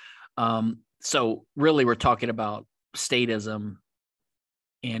 So really, we're talking about statism.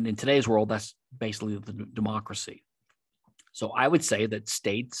 And in today's world, that's basically the democracy. So I would say that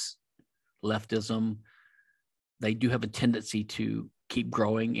states, leftism, they do have a tendency to keep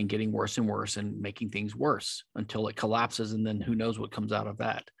growing and getting worse and worse and making things worse until it collapses. And then who knows what comes out of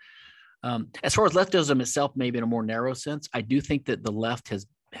that. As far as leftism itself, maybe in a more narrow sense, I do think that the left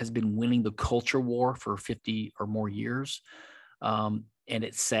has been winning the culture war for 50 or more years. And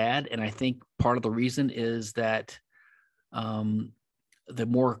it's sad. And I think part of the reason is that the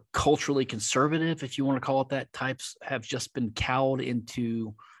more culturally conservative, if you want to call it that, types have just been cowed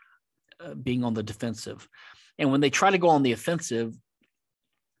into being on the defensive. And when they try to go on the offensive,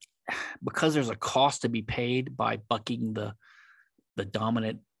 because there's a cost to be paid by bucking the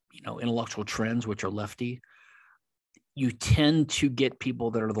dominant, intellectual trends, which are lefty, you tend to get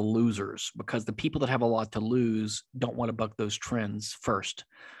people that are the losers, because the people that have a lot to lose don't want to buck those trends first.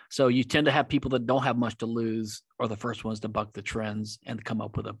 So you tend to have people that don't have much to lose are the first ones to buck the trends and come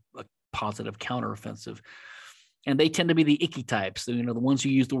up with a positive counteroffensive. And they tend to be the icky types, the ones who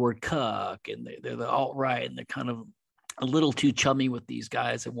use the word cuck, and they're the alt-right, and they're kind of a little too chummy with these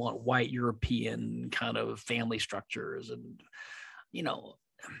guys that want white European kind of family structures. And,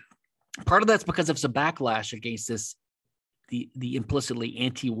 part of that's because it's a backlash against this, the implicitly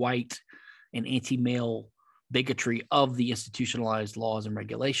anti-white and anti-male bigotry of the institutionalized laws and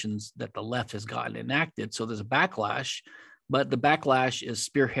regulations that the left has gotten enacted. So there's a backlash, but the backlash is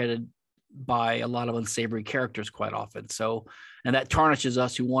spearheaded by a lot of unsavory characters quite often. So, and that tarnishes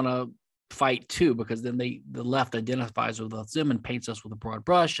us who want to fight too, because then the left identifies with them and paints us with a broad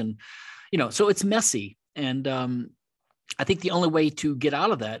brush. And, so it's messy. And I think the only way to get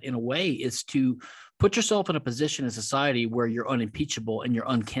out of that, in a way, is to put yourself in a position in society where you're unimpeachable and you're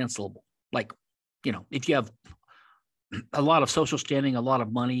uncancelable. Like, if you have a lot of social standing, a lot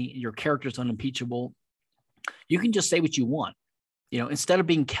of money, your character's unimpeachable, you can just say what you want. Instead of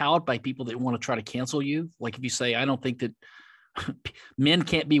being cowed by people that want to try to cancel you. Like if you say, I don't think that men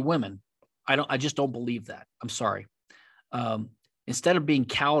can't be women. I just don't believe that. I'm sorry. Instead of being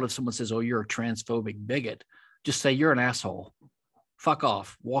cowed if someone says, oh, you're a transphobic bigot, just say you're an asshole. Fuck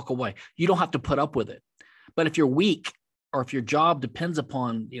off, walk away. You don't have to put up with it. But if you're weak, or if your job depends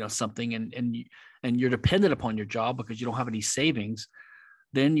upon, something, and you're dependent upon your job because you don't have any savings,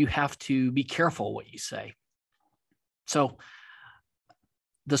 then you have to be careful what you say. So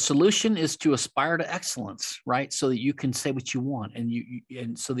the solution is to aspire to excellence, right? So that you can say what you want,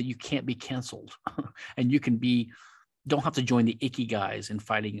 and so that you can't be canceled, and you can don't have to join the icky guys in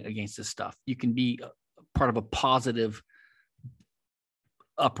fighting against this stuff. You can be part of a positive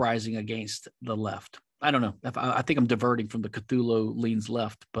uprising against the left. I don't know. I think I'm diverting from the Cthulhu leans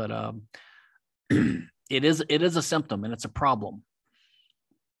left, but it is a symptom, and it's a problem.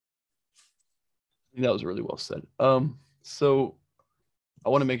 I think that was really well said. So I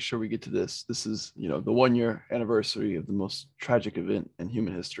want to make sure we get to this. This is, the 1 year anniversary of the most tragic event in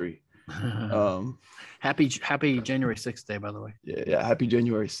human history. Happy January 6th day, by the way. Yeah. Happy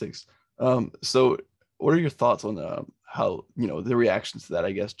January 6th. So what are your thoughts on how, the reactions to that,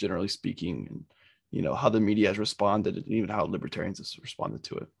 I guess, generally speaking, and, how the media has responded, and even how libertarians have responded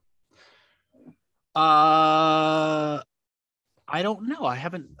to it? I don't know. I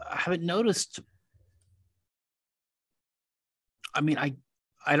haven't noticed. I mean,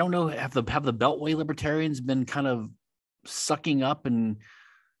 I don't know. Have the Beltway libertarians been kind of sucking up? And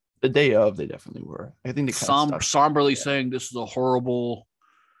the day of, they definitely were. I think they somberly saying this is a horrible.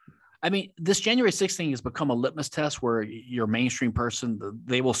 I mean, this January 6th thing has become a litmus test where your mainstream person,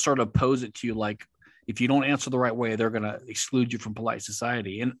 they will sort of pose it to you like If you don't answer the right way, they're going to exclude you from polite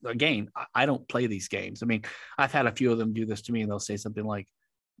society. And again, I don't play these games. I mean, I've had a few of them do this to me, and they'll say something like,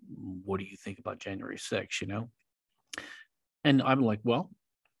 "What do you think about January 6th?" And I'm like, well,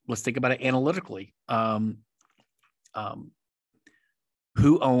 let's think about it analytically.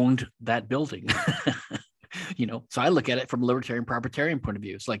 Who owned that building? So I look at it from a libertarian proprietarian point of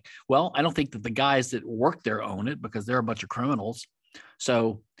view. It's like, well, I don't think that the guys that work there own it, because they're a bunch of criminals.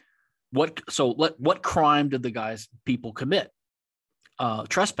 So what crime did the people commit?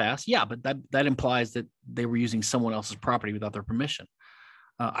 Trespass. Yeah, but that implies that they were using someone else's property without their permission.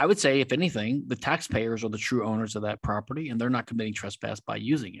 I would say, if anything, the taxpayers are the true owners of that property, and they're not committing trespass by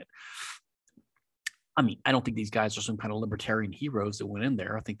using it. I mean, I don't think these guys are some kind of libertarian heroes that went in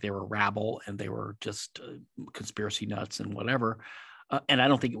there. I think they were rabble, and they were just conspiracy nuts and whatever. And I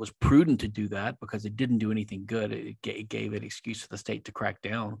don't think it was prudent to do that, because it didn't do anything good. It gave an excuse for the state to crack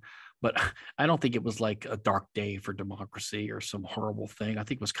down. But I don't think it was like a dark day for democracy or some horrible thing. I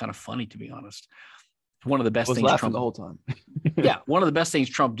think it was kind of funny, to be honest. One of the best things Trump the whole time. Yeah, one of the best things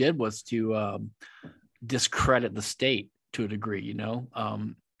Trump did was to discredit the state to a degree.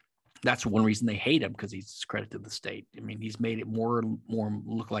 That's one reason they hate him, because he's discredited the state. I mean, he's made it more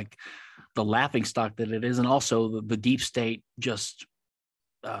look like the laughingstock that it is, and also the deep state, just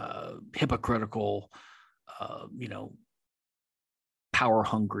hypocritical, power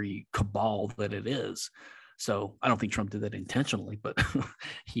hungry cabal that it is. So I don't think Trump did that intentionally, but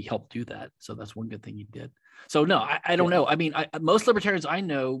he helped do that. So that's one good thing he did. So no, I don't know. I mean, most libertarians I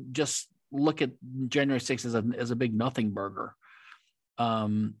know just look at January 6th as a big nothing burger.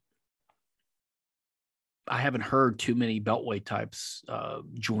 I haven't heard too many Beltway types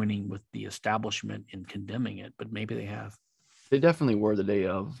joining with the establishment in condemning it, but maybe they have. They definitely were the day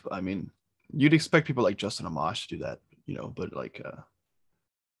of. I mean, you'd expect people like Justin Amash to do that, but like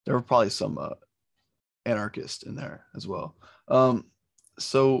there were probably some anarchists in there as well.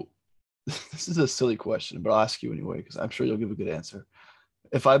 So this is a silly question, but I'll ask you anyway, because I'm sure you'll give a good answer.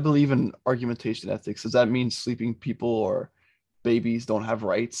 If I believe in argumentation ethics, does that mean sleeping people or babies don't have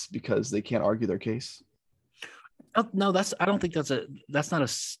rights because they can't argue their case? No, I don't think that's not a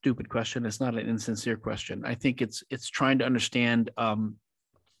stupid question. It's not an insincere question. I think it's trying to understand how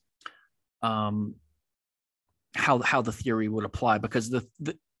the theory would apply, because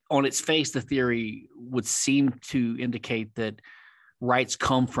on its face, the theory would seem to indicate that rights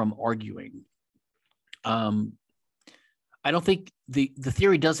come from arguing. I don't think the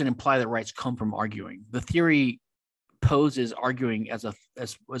theory doesn't imply that rights come from arguing. The theory poses arguing as a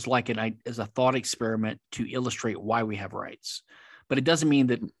thought experiment to illustrate why we have rights, but it doesn't mean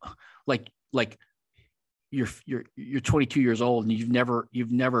that like you're 22 years old and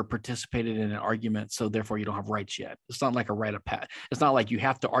you've never participated in an argument, so therefore you don't have rights yet. It's not like a rite of passage. It's not like you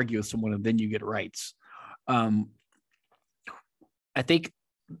have to argue with someone and then you get rights. I think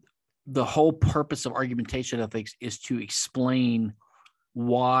the whole purpose of argumentation ethics is to explain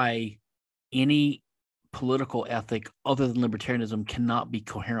why any political ethic other than libertarianism cannot be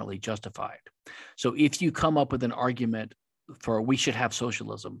coherently justified. So if you come up with an argument for we should have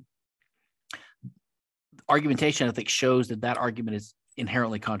socialism, argumentation ethics shows that argument is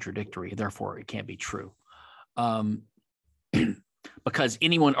inherently contradictory, therefore it can't be true. Because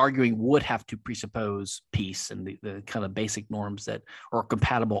anyone arguing would have to presuppose peace and the kind of basic norms that are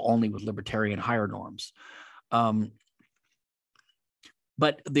compatible only with libertarian higher norms. But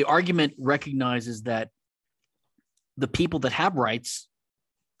the argument recognizes that the people that have rights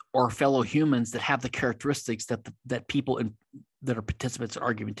are fellow humans that have the characteristics that people that are participants in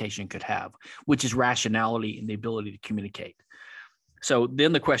argumentation could have, which is rationality and the ability to communicate. So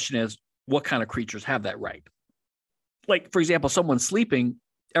then the question is, what kind of creatures have that right? Like, for example, someone sleeping,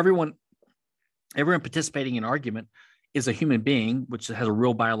 everyone participating in argument is a human being, which has a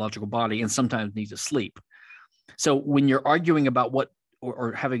real biological body and sometimes needs to sleep. So when you're arguing about what,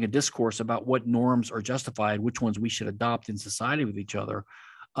 or having a discourse about what norms are justified, which ones we should adopt in society with each other,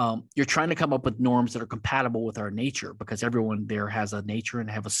 you're trying to come up with norms that are compatible with our nature, because everyone there has a nature and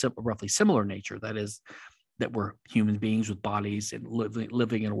have a roughly similar nature. That is, that we're human beings with bodies and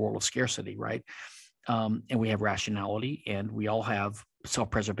living in a world of scarcity, right? And we have rationality, and we all have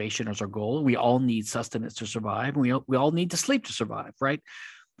self-preservation as our goal. We all need sustenance to survive. And we all need to sleep to survive, right?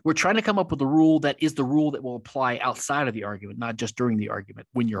 We're trying to come up with a rule that is the rule that will apply outside of the argument, not just during the argument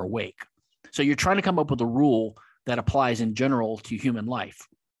when you're awake. So you're trying to come up with a rule that applies in general to human life,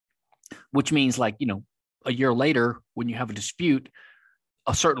 which means, like, a year later, when you have a dispute,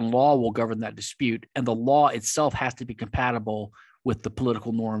 a certain law will govern that dispute, and the law itself has to be compatible with the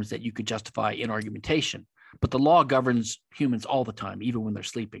political norms that you could justify in argumentation. But the law governs humans all the time, even when they're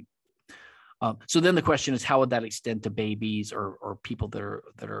sleeping. So then the question is, how would that extend to babies or people that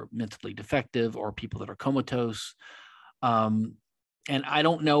are mentally defective or people that are comatose? And I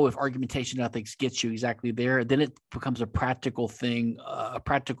don't know if argumentation ethics gets you exactly there. Then it becomes a practical thing, a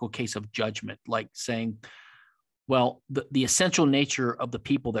practical case of judgment, like saying, well, the essential nature of the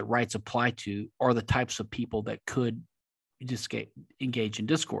people that rights apply to are the types of people that could just engage in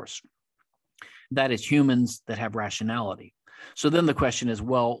discourse. That is humans that have rationality. So then the question is,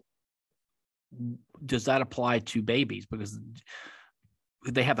 well, does that apply to babies? Because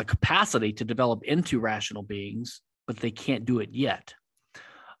they have the capacity to develop into rational beings, but they can't do it yet.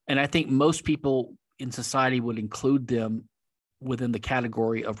 And I think most people in society would include them within the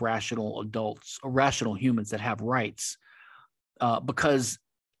category of rational adults or rational humans that have rights, because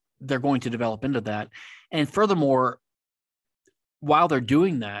they're going to develop into that. And furthermore, while they're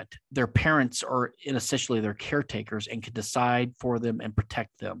doing that, their parents are essentially their caretakers and can decide for them and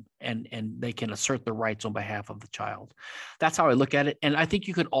protect them, and they can assert their rights on behalf of the child. That's how I look at it. And I think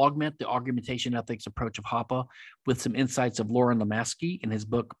you could augment the argumentation ethics approach of Hoppe with some insights of Loren Lemaski in his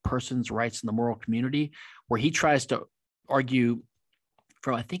book, Persons, Rights, and the Moral Community, where he tries to argue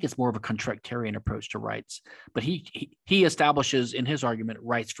from, I think it's more of a contractarian approach to rights, but he establishes in his argument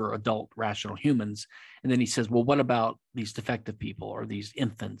rights for adult rational humans. And then he says, well, what about these defective people or these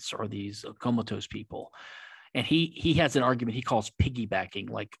infants or these comatose people? And he has an argument he calls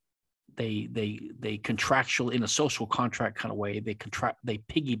piggybacking, like they contractual, in a social contract kind of way, they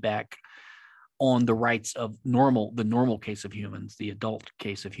piggyback on the rights of the normal case of humans, the adult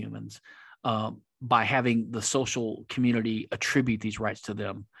case of humans, by having the social community attribute these rights to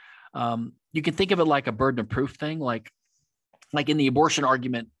them. You can think of it like a burden of proof thing, like in the abortion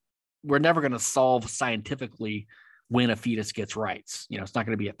argument, we're never going to solve scientifically when a fetus gets rights. It's not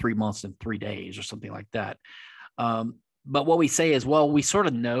going to be at 3 months and 3 days or something like that. But what we say is, well, we sort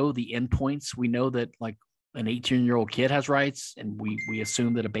of know the endpoints. We know that like an 18-year-old kid has rights, and we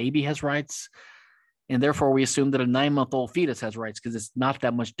assume that a baby has rights. And therefore, we assume that a 9-month-old fetus has rights because it's not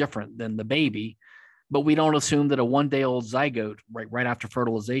that much different than the baby. But we don't assume that a 1-day-old zygote right after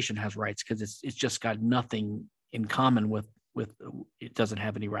fertilization has rights because it's just got nothing in common with it. Doesn't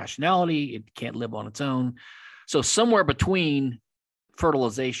have any rationality. It can't live on its own. So somewhere between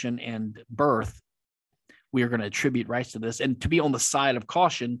fertilization and birth, we are going to attribute rights to this. And to be on the side of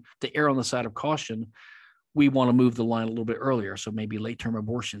caution, to err on the side of caution, we want to move the line a little bit earlier. So maybe late-term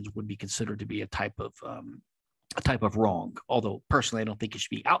abortions would be considered to be a type of wrong. Although personally, I don't think it should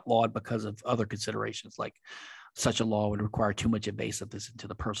be outlawed because of other considerations, like such a law would require too much invasiveness into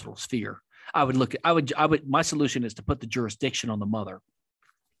the personal sphere. My solution is to put the jurisdiction on the mother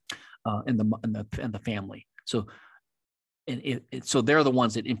and the family. So, so they're the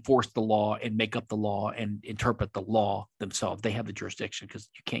ones that enforce the law and make up the law and interpret the law themselves. They have the jurisdiction because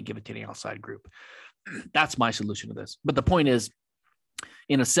you can't give it to any outside group. That's my solution to this. But the point is,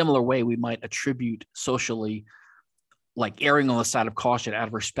 in a similar way, we might attribute socially, like erring on the side of caution out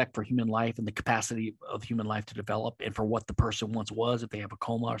of respect for human life and the capacity of human life to develop and for what the person once was, if they have a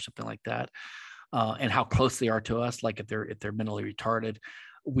coma or something like that, and how close they are to us, like if they're mentally retarded.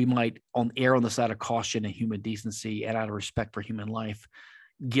 We might err on the side of caution and human decency and out of respect for human life,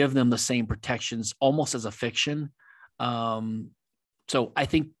 give them the same protections almost as a fiction. So I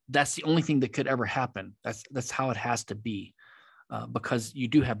think that's the only thing that could ever happen. That's how it has to be, because you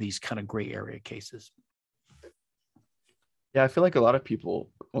do have these kind of gray area cases. Yeah, I feel like a lot of people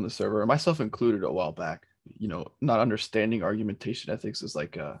on the server, myself included, a while back, not understanding argumentation ethics is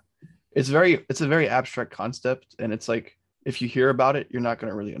like it's a very abstract concept, and it's like if you hear about it, you're not going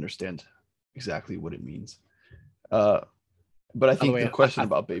to really understand exactly what it means. But I think the question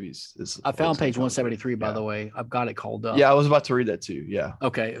about babies is. I found page 173, by the way. I've got it called up. Yeah, I was about to read that too. Yeah.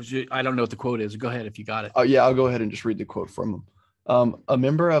 Okay. I don't know what the quote is. Go ahead if you got it. Oh, yeah, I'll go ahead and just read the quote from him. A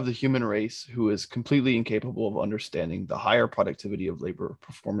member of the human race who is completely incapable of understanding the higher productivity of labor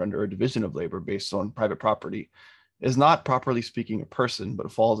performed under a division of labor based on private property is not, properly speaking, a person,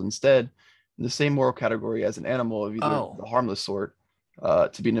 but falls instead in the same moral category as an animal of either the harmless sort,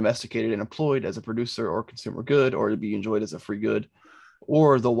 to be domesticated and employed as a producer or consumer good, or to be enjoyed as a free good,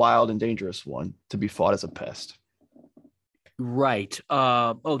 or the wild and dangerous one, to be fought as a pest. Right.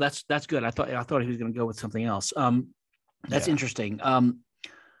 That's good. I thought he was going to go with something else. That's interesting.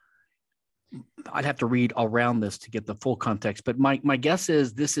 I'd have to read around this to get the full context, but my guess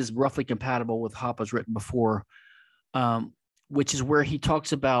is this is roughly compatible with Hoppe's written before, which is where he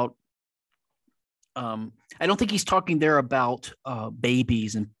talks about. I don't think he's talking there about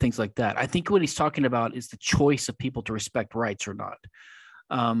babies and things like that. I think what he's talking about is the choice of people to respect rights or not.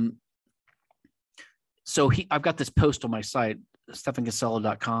 So I've got this post on my site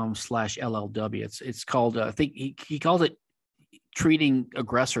stephankinsella.com/LLW. It's called, I think he calls it treating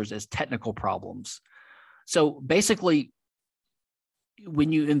aggressors as technical problems. So basically,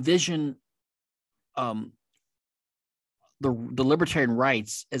 when you envision the libertarian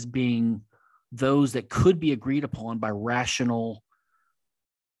rights as being those that could be agreed upon by rational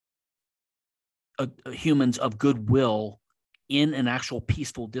humans of goodwill in an actual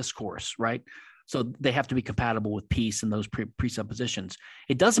peaceful discourse, right? So they have to be compatible with peace and those presuppositions.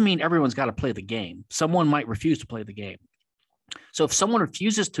 It doesn't mean everyone's got to play the game. Someone might refuse to play the game. So if someone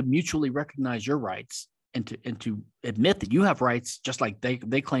refuses to mutually recognize your rights and to admit that you have rights, just like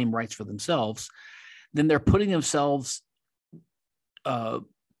they claim rights for themselves, then they're putting themselves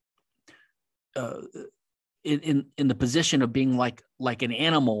in the position of being like an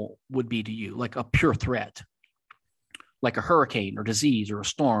animal would be to you, like a pure threat, like a hurricane or disease or a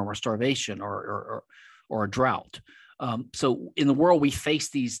storm or starvation or a drought. So in the world, we face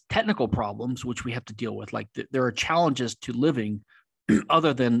these technical problems, which we have to deal with. Like there are challenges to living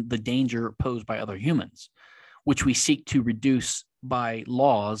other than the danger posed by other humans, which we seek to reduce by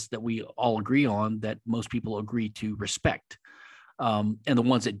laws that we all agree on, that most people agree to respect. And the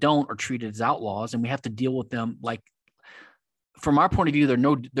ones that don't are treated as outlaws, and we have to deal with them like, from our point of view, they're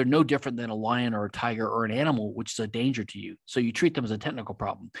no different than a lion or a tiger or an animal, which is a danger to you. So you treat them as a technical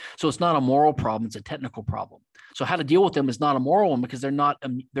problem. So it's not a moral problem; it's a technical problem. So how to deal with them is not a moral one, because they're not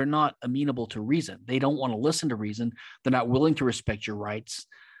amenable to reason. They don't want to listen to reason. They're not willing to respect your rights.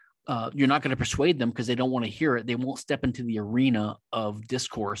 You're not going to persuade them because they don't want to hear it. They won't step into the arena of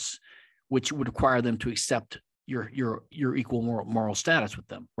discourse, which would require them to accept your equal moral status with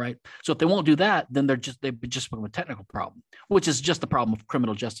them, right? So if they won't do that, then they just become a technical problem, which is just the problem of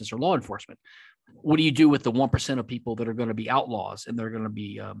criminal justice or law enforcement. What do you do with the 1% of people that are going to be outlaws, and they're going to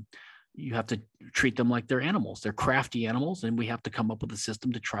be you have to treat them like they're animals. They're crafty animals, and we have to come up with a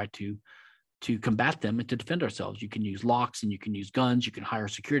system to try to combat them and to defend ourselves. You can use locks and you can use guns. You can hire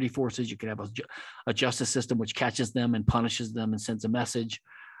security forces. You can have a justice system which catches them and punishes them and sends a message.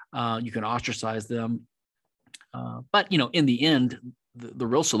 You can ostracize them. But, in the end, the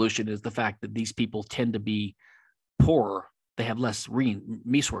real solution is the fact that these people tend to be poorer. They have less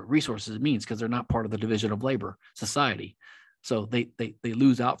resources and means because they're not part of the division of labor society. So they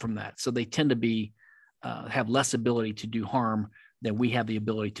lose out from that. So they tend to be have less ability to do harm than we have the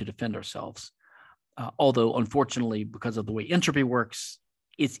ability to defend ourselves. Although, unfortunately, because of the way entropy works,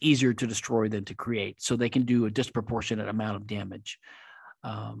 it's easier to destroy than to create. So they can do a disproportionate amount of damage.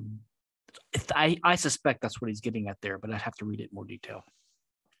 I suspect that's what he's getting at there, but I'd have to read it in more detail.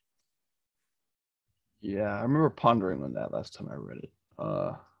 Yeah, I remember pondering on that last time I read it.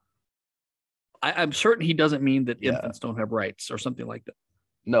 I'm certain he doesn't mean that infants don't have rights or something like that.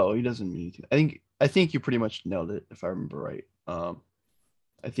 No, he doesn't mean anything. I think you pretty much nailed it, if I remember right. I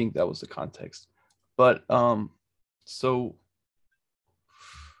think that was the context. But so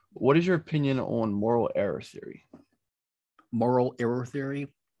what is your opinion on moral error theory? Moral error theory?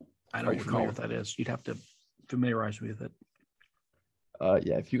 I don't recall what that is. You'd have to familiarize me with it.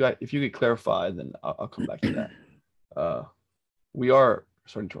 Yeah, if you could clarify, then I'll come back to that. We are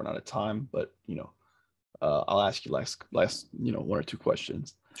starting to run out of time, but I'll ask you last one or two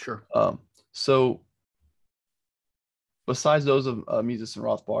questions. Sure. So besides those of Mises and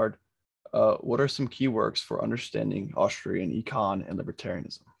Rothbard, what are some key works for understanding Austrian econ and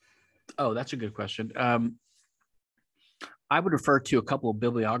libertarianism? Oh, that's a good question. I would refer to a couple of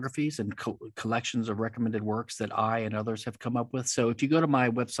bibliographies and collections of recommended works that I and others have come up with. So if you go to my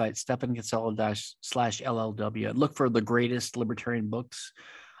website, stephankinsella.com/LLW, and look for the greatest libertarian books,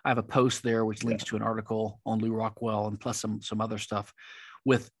 I have a post there which links to an article on Lew Rockwell and plus some other stuff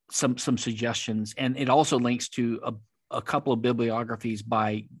with some suggestions. And it also links to a couple of bibliographies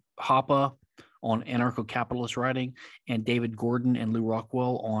by Hoppe on anarcho-capitalist writing and David Gordon and Lew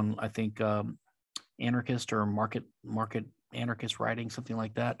Rockwell on, I think, anarchist or market anarchist writing, something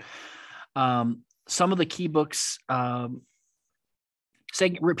like that. Some of the key books,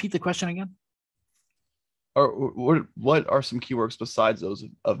 repeat the question again. Or what are some key works besides those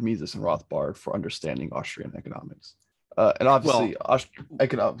of Mises and Rothbard for understanding Austrian economics? And obviously,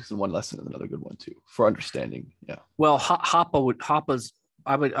 economics is one lesson and another good one too for understanding. Yeah. Well, Hoppe's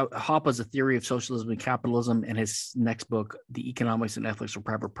A Theory of Socialism and Capitalism, and his next book, The Economics and Ethics of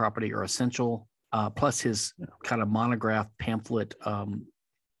Private Property, are essential. Plus his kind of monograph pamphlet,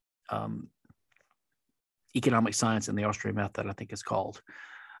 Economic Science and the Austrian Method, I think it's called.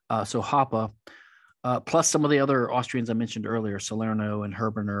 So Hoppe, plus some of the other Austrians I mentioned earlier, Salerno and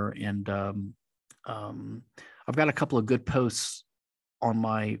Herbener. And I've got a couple of good posts on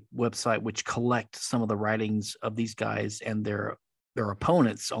my website, which collect some of the writings of these guys and their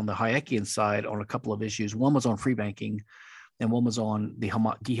opponents on the Hayekian side on a couple of issues. One was on free banking, and one was on the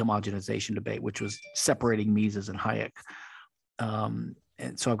dehomogenization debate, which was separating Mises and Hayek.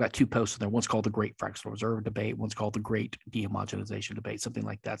 And so I've got 2 posts in there. One's called the Great Fractional Reserve Debate. One's called the Great Dehomogenization Debate, something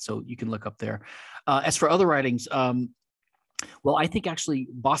like that. So you can look up there. As for other writings, well, I think actually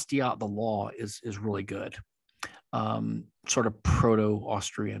Bastiat, the Law, is really good. Sort of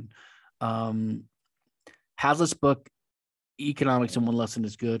proto-Austrian. Hazlitt's book, Economics in One Lesson,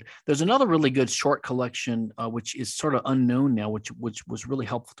 is good. There's another really good short collection, which is sort of unknown now, which was really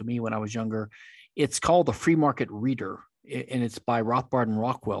helpful to me when I was younger. It's called The Free Market Reader, and it's by Rothbard and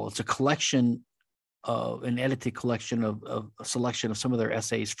Rockwell. It's a collection of an edited collection of a selection of some of their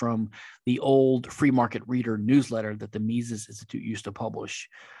essays from the old Free Market Reader newsletter that the Mises Institute used to publish.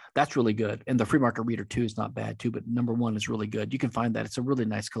 That's really good. And the Free Market Reader 2 is not bad too, but number 1 is really good. You can find that. It's a really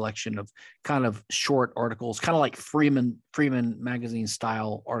nice collection of kind of short articles, kind of like Freeman magazine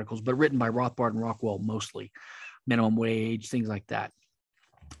style articles, but written by Rothbard and Rockwell mostly. Minimum wage, things like that.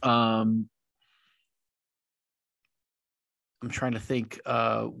 I'm trying to think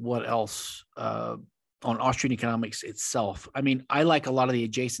what else on Austrian economics itself. I mean, I like a lot of the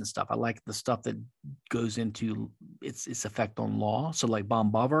adjacent stuff. I like the stuff that goes into its effect on law. So like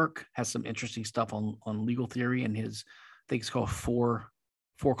Von Bawerk has some interesting stuff on legal theory, and his, I think it's called four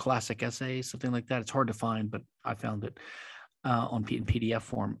classic essays, something like that. It's hard to find, but I found it in PDF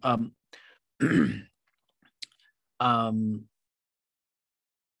form.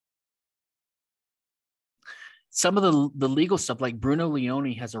 Some of the legal stuff, like Bruno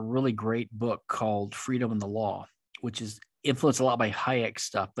Leone has a really great book called Freedom and the Law, which is influenced a lot by Hayek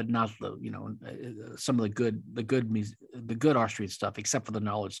stuff, but not some of the good Austrian stuff, except for the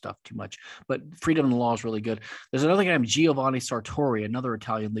knowledge stuff too much. But Freedom and the Law is really good. There's another guy named Giovanni Sartori, another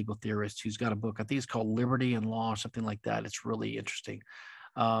Italian legal theorist, who's got a book. I think it's called Liberty and Law or something like that. It's really interesting.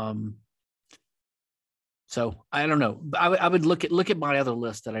 So I don't know. I would look at my other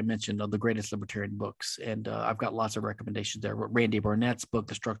list that I mentioned of the greatest libertarian books, and I've got lots of recommendations there. Randy Barnett's book,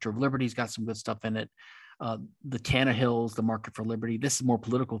 The Structure of Liberty's got some good stuff in it. The Tannehill's The Market for Liberty. This is more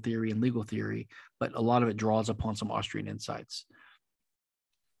political theory and legal theory, but a lot of it draws upon some Austrian insights.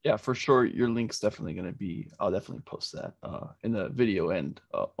 Yeah, for sure. Your link's definitely going to be, I'll definitely post that in the video and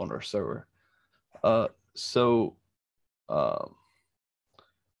on our server.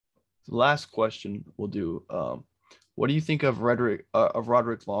 The last question we'll do. What do you think of Roderick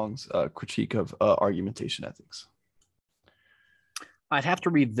Long's critique of argumentation ethics? I'd have to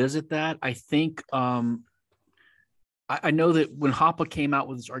revisit that. I think I know that when Hoppe came out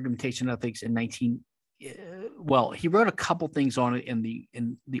with his argumentation ethics in he wrote a couple things on it in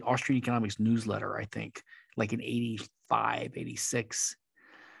the Austrian Economics newsletter, I think, like in 85, 86.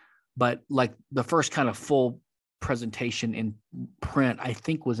 But like the first kind of full presentation in print, I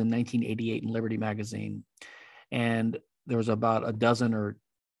think, was in 1988 in Liberty magazine. And there was about a dozen or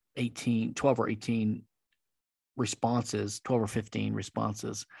 12 or 18 responses, 12 or 15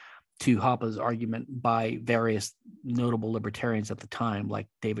 responses to Hoppe's argument by various notable libertarians at the time, like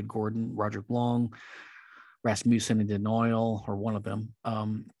David Gordon, Roderick Long, Rasmussen and Denoyle, or one of them,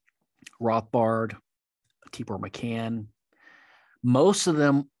 Rothbard, Tibor Machan. Most of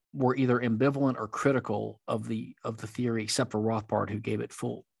them were either ambivalent or critical of the theory, except for Rothbard, who gave it a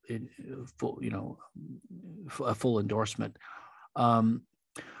full endorsement.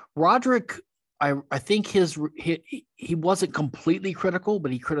 Roderick, I think he wasn't completely critical,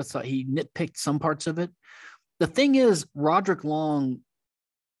 but he nitpicked some parts of it. The thing is, Roderick Long,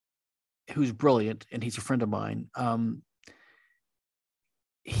 who's brilliant, and he's a friend of mine,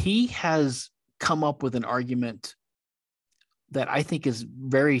 he has come up with an argument that I think is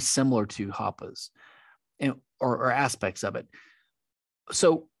very similar to Hoppe's, or aspects of it.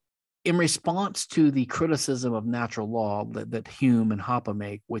 So in response to the criticism of natural law that Hume and Hoppe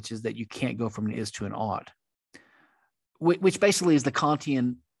make, which is that you can't go from an is to an ought, which basically is the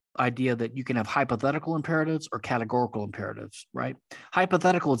Kantian idea that you can have hypothetical imperatives or categorical imperatives, right?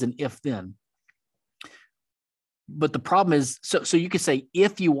 Hypothetical is an if-then. But the problem is, so you could say,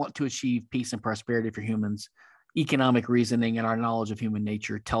 if you want to achieve peace and prosperity for humans, economic reasoning and our knowledge of human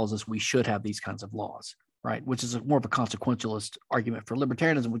nature tells us we should have these kinds of laws, right? Which is more of a consequentialist argument for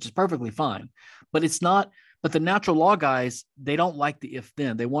libertarianism, which is perfectly fine. But it's not, but the natural law guys, they don't like the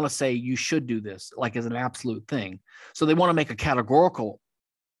if-then. They want to say you should do this, like as an absolute thing. So they want to make a categorical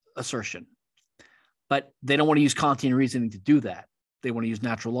assertion, but they don't want to use Kantian reasoning to do that. They want to use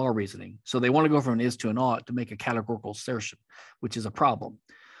natural law reasoning. So they want to go from an is to an ought to make a categorical assertion, which is a problem.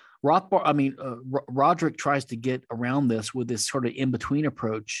 Roderick tries to get around this with this sort of in-between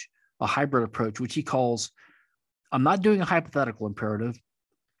approach, a hybrid approach, which he calls, I'm not doing a hypothetical imperative.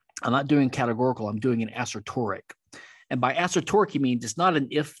 I'm not doing categorical. I'm doing an assertoric. And by assertoric, he means it's not an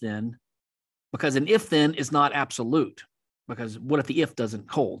if-then, because an if-then is not absolute. Because what if the if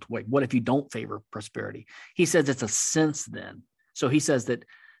doesn't hold? Wait, what if you don't favor prosperity? He says it's a since-then. So he says that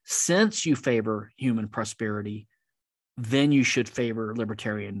since you favor human prosperity, then you should favor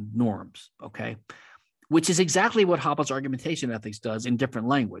libertarian norms, okay? Which is exactly what Hoppe's argumentation ethics does in different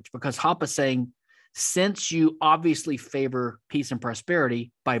language, because Hoppe's saying, since you obviously favor peace and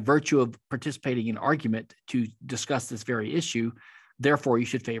prosperity by virtue of participating in argument to discuss this very issue, therefore you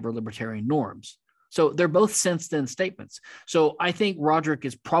should favor libertarian norms. So they're both since-then statements. So I think Roderick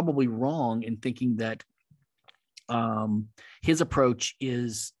is probably wrong in thinking that his approach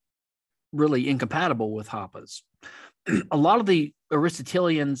is really incompatible with Hoppe's. A lot of the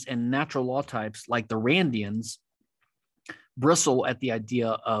Aristotelians and natural law types, like the Randians, bristle at the idea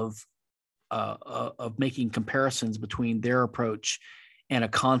of making comparisons between their approach and a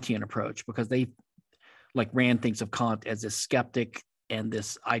Kantian approach, because they, like Rand thinks of Kant as this skeptic and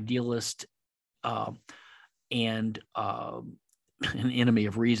this idealist and an enemy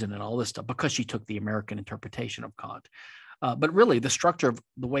of reason and all this stuff, because she took the American interpretation of Kant. But really, the structure of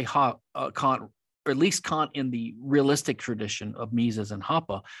the way Kant, or at least Kant in the realistic tradition of Mises and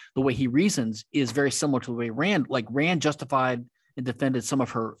Hoppe, the way he reasons is very similar to the way Rand justified and defended some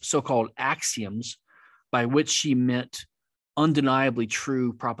of her so-called axioms, by which she meant undeniably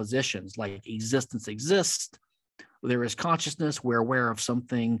true propositions like existence exists, there is consciousness, we're aware of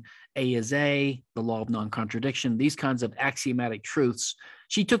something, A is A, the law of non-contradiction, these kinds of axiomatic truths.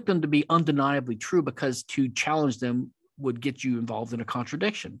 She took them to be undeniably true because to challenge them would get you involved in a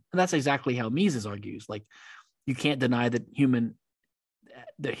contradiction. And that's exactly how Mises argues. Like, you can't deny that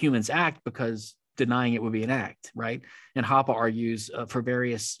humans act, because denying it would be an act, right? And Hoppe argues for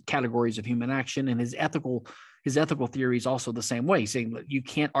various categories of human action, and his ethical theory is also the same way, saying that you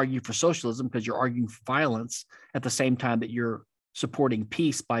can't argue for socialism because you're arguing for violence at the same time that you're supporting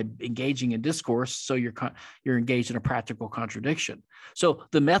peace by engaging in discourse. So you're engaged in a practical contradiction. So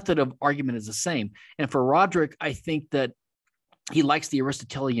the method of argument is the same. And for Roderick, I think that he likes the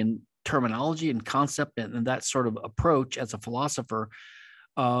Aristotelian terminology and concept and that sort of approach as a philosopher.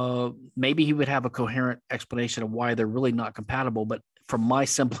 Maybe he would have a coherent explanation of why they're really not compatible, but from my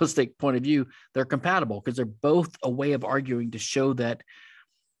simplistic point of view, they're compatible because they're both a way of arguing to show that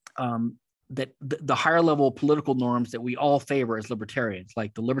that the higher level political norms that we all favor as libertarians,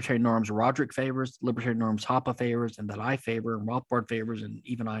 like the libertarian norms Roderick favors, libertarian norms Hoppe favors, and that I favor, and Rothbard favors, and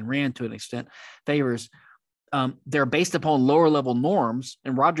even Ayn Rand to an extent favors, they're based upon lower level norms.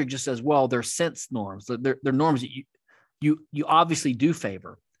 And Roderick just says, well, they're sense norms. They're norms that you obviously do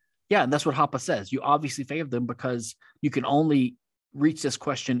favor. Yeah, and that's what Hoppe says. You obviously favor them because you can only reach this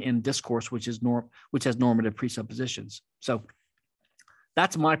question in discourse, which has normative presuppositions. So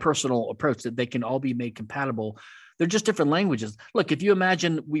that's my personal approach, that they can all be made compatible. They're just different languages. Look, if you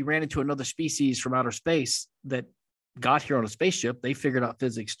imagine we ran into another species from outer space that got here on a spaceship, they figured out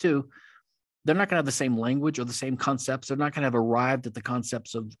physics too. They're not going to have the same language or the same concepts. They're not going to have arrived at the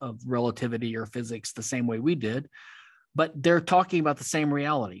concepts of relativity or physics the same way we did, but they're talking about the same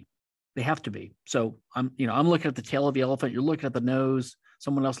reality. They have to be. So I'm looking at the tail of the elephant. You're looking at the nose.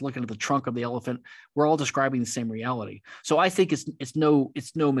 Someone else looking at the trunk of the elephant. We're all describing the same reality. So I think it's no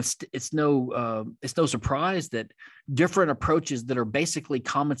surprise that different approaches that are basically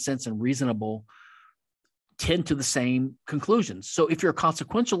common sense and reasonable tend to the same conclusions. So if you're a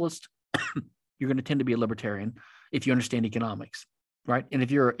consequentialist, you're going to tend to be a libertarian if you understand economics, right? And if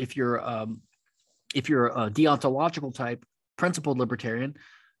you're a deontological type, principled libertarian,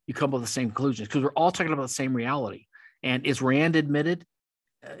 you come up with the same conclusions because we're all talking about the same reality. And is Rand admitted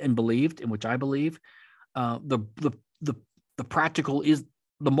and believed, in which I believe, the practical is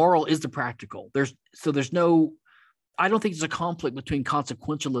the moral is the practical. I don't think there's a conflict between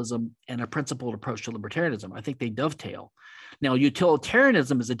consequentialism and a principled approach to libertarianism. I think they dovetail. Now,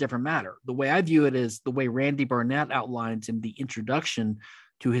 utilitarianism is a different matter. The way I view it is the way Randy Barnett outlines in the introduction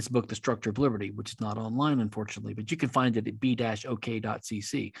to his book, The Structure of Liberty, which is not online, unfortunately, but you can find it at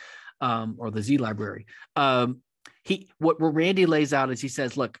b-ok.cc or the Z library. What Randy lays out is he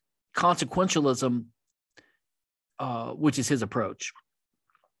says, look, consequentialism, which is his approach,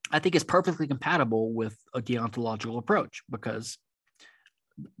 I think is perfectly compatible with a deontological approach because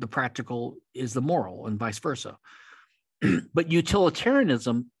the practical is the moral and vice versa. But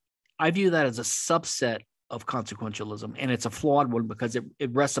utilitarianism, I view that as a subset of consequentialism, and it's a flawed one because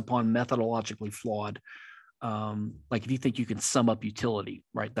it rests upon methodologically flawed Like if you think you can sum up utility,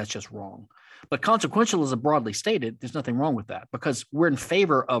 right? That's just wrong. But consequentialism broadly stated, there's nothing wrong with that because we're in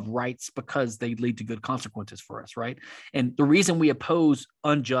favor of rights because they lead to good consequences for us, right? And the reason we oppose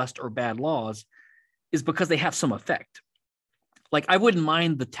unjust or bad laws is because they have some effect. Like I wouldn't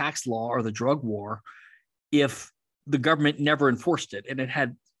mind the tax law or the drug war if the government never enforced it and it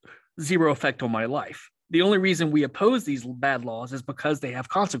had zero effect on my life. The only reason we oppose these bad laws is because they have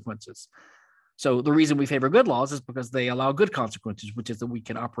consequences. So the reason we favor good laws is because they allow good consequences, which is that we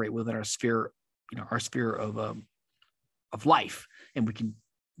can operate within our sphere, our sphere of life, and we can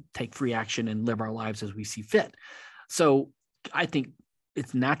take free action and live our lives as we see fit. So I think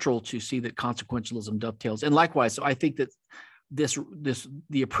it's natural to see that consequentialism dovetails. And likewise, so I think that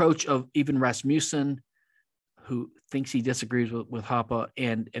the approach of even Rasmussen, who thinks he disagrees with Hoppe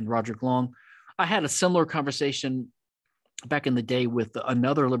and Roderick Long. I had a similar conversation back in the day with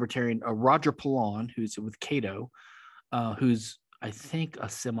another libertarian, Roger Pilon, who's with Cato, who's, I think, a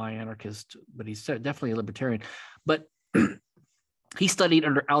semi-anarchist, but he's definitely a libertarian. But he studied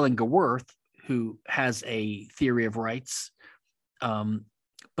under Alan Gaworth, who has a theory of rights,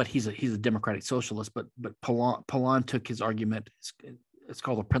 but he's a democratic socialist. But Pilon took his argument. It's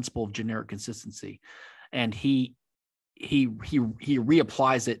called the principle of generic consistency, and he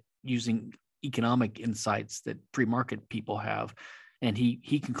reapplies it using economic insights that free market people have, and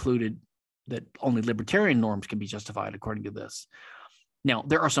he concluded that only libertarian norms can be justified according to this. Now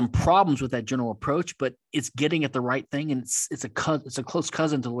there are some problems with that general approach, but it's getting at the right thing, and it's a close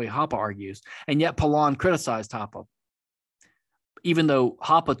cousin to the way Hoppe argues. And yet Pilon criticized Hoppe, even though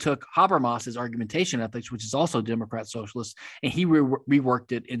Hoppe took Habermas's argumentation ethics, which is also Democrat socialist, and he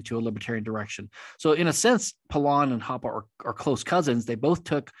reworked it into a libertarian direction. So in a sense, Pilon and Hoppe are close cousins. They both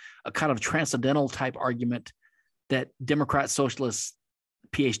took a kind of transcendental type argument that Democrat socialist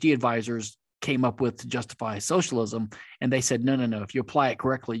PhD advisors came up with to justify socialism. And they said, no, if you apply it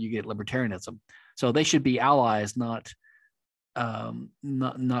correctly, you get libertarianism. So they should be allies, not so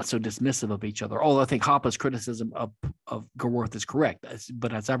dismissive of each other. Although I think Hoppe's criticism of Gaworth is correct.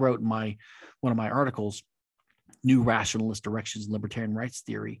 But as I wrote in one of my articles, New Rationalist Directions in Libertarian Rights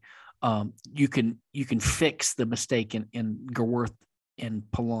Theory, you can fix the mistake in Gaworth and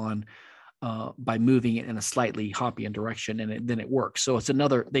Pilon by moving it in a slightly Hoppian direction, and then it works. So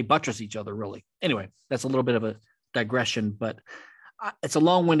they buttress each other, really. Anyway, that's a little bit of a digression, but it's a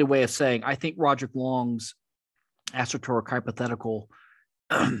long-winded way of saying I think Roderick Long's assertoric hypothetical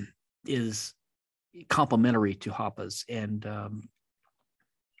is complementary to Hoppe's, and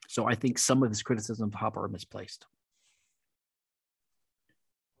so I think some of his criticisms of Hoppe are misplaced.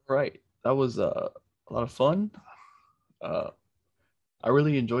 Right, that was a lot of fun. I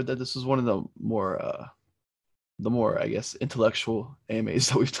really enjoyed that. This is one of the more I guess intellectual AMAs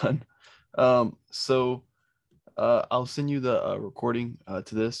that we've done. So I'll send you the recording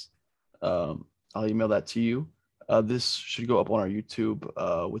to this. I'll email that to you. This should go up on our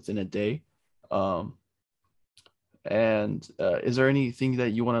YouTube within a day. And is there anything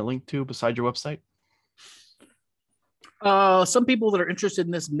that you want to link to besides your website? Some people that are interested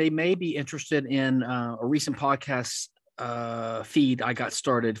in this, they may be interested in a recent podcast feed I got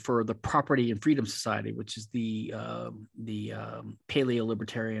started for the Property and Freedom Society, which is the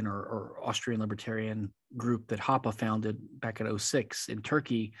paleo-libertarian or Austrian libertarian group that Hoppe founded back in 2006 in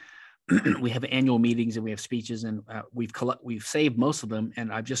Turkey. We have annual meetings and we have speeches, and we've saved most of them,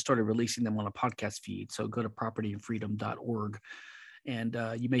 and I've just started releasing them on a podcast feed. So go to propertyandfreedom.org, and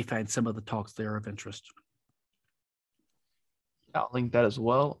you may find some of the talks there of interest. I'll link that as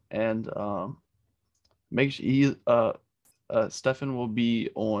well, and make sure Stefan will be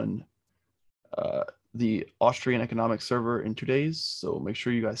on the Austrian economic server in 2 days, so make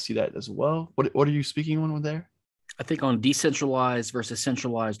sure you guys see that as well. What are you speaking on there? I think on decentralized versus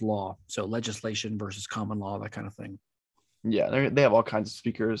centralized law, so legislation versus common law, that kind of thing. Yeah, they have all kinds of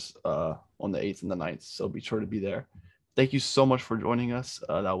speakers on the 8th and the 9th, so be sure to be there. Thank you so much for joining us.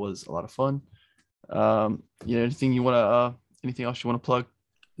 That was a lot of fun. Anything else you want to plug?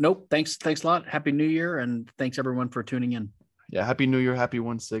 Nope. Thanks a lot. Happy New Year, and thanks everyone for tuning in. Yeah, Happy New Year. Happy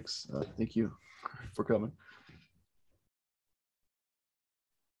 1/6. Thank you for coming.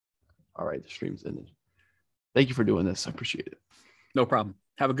 All right, the stream's ended. Thank you for doing this. I appreciate it. No problem.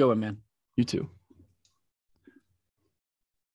 Have a good one, man. You too.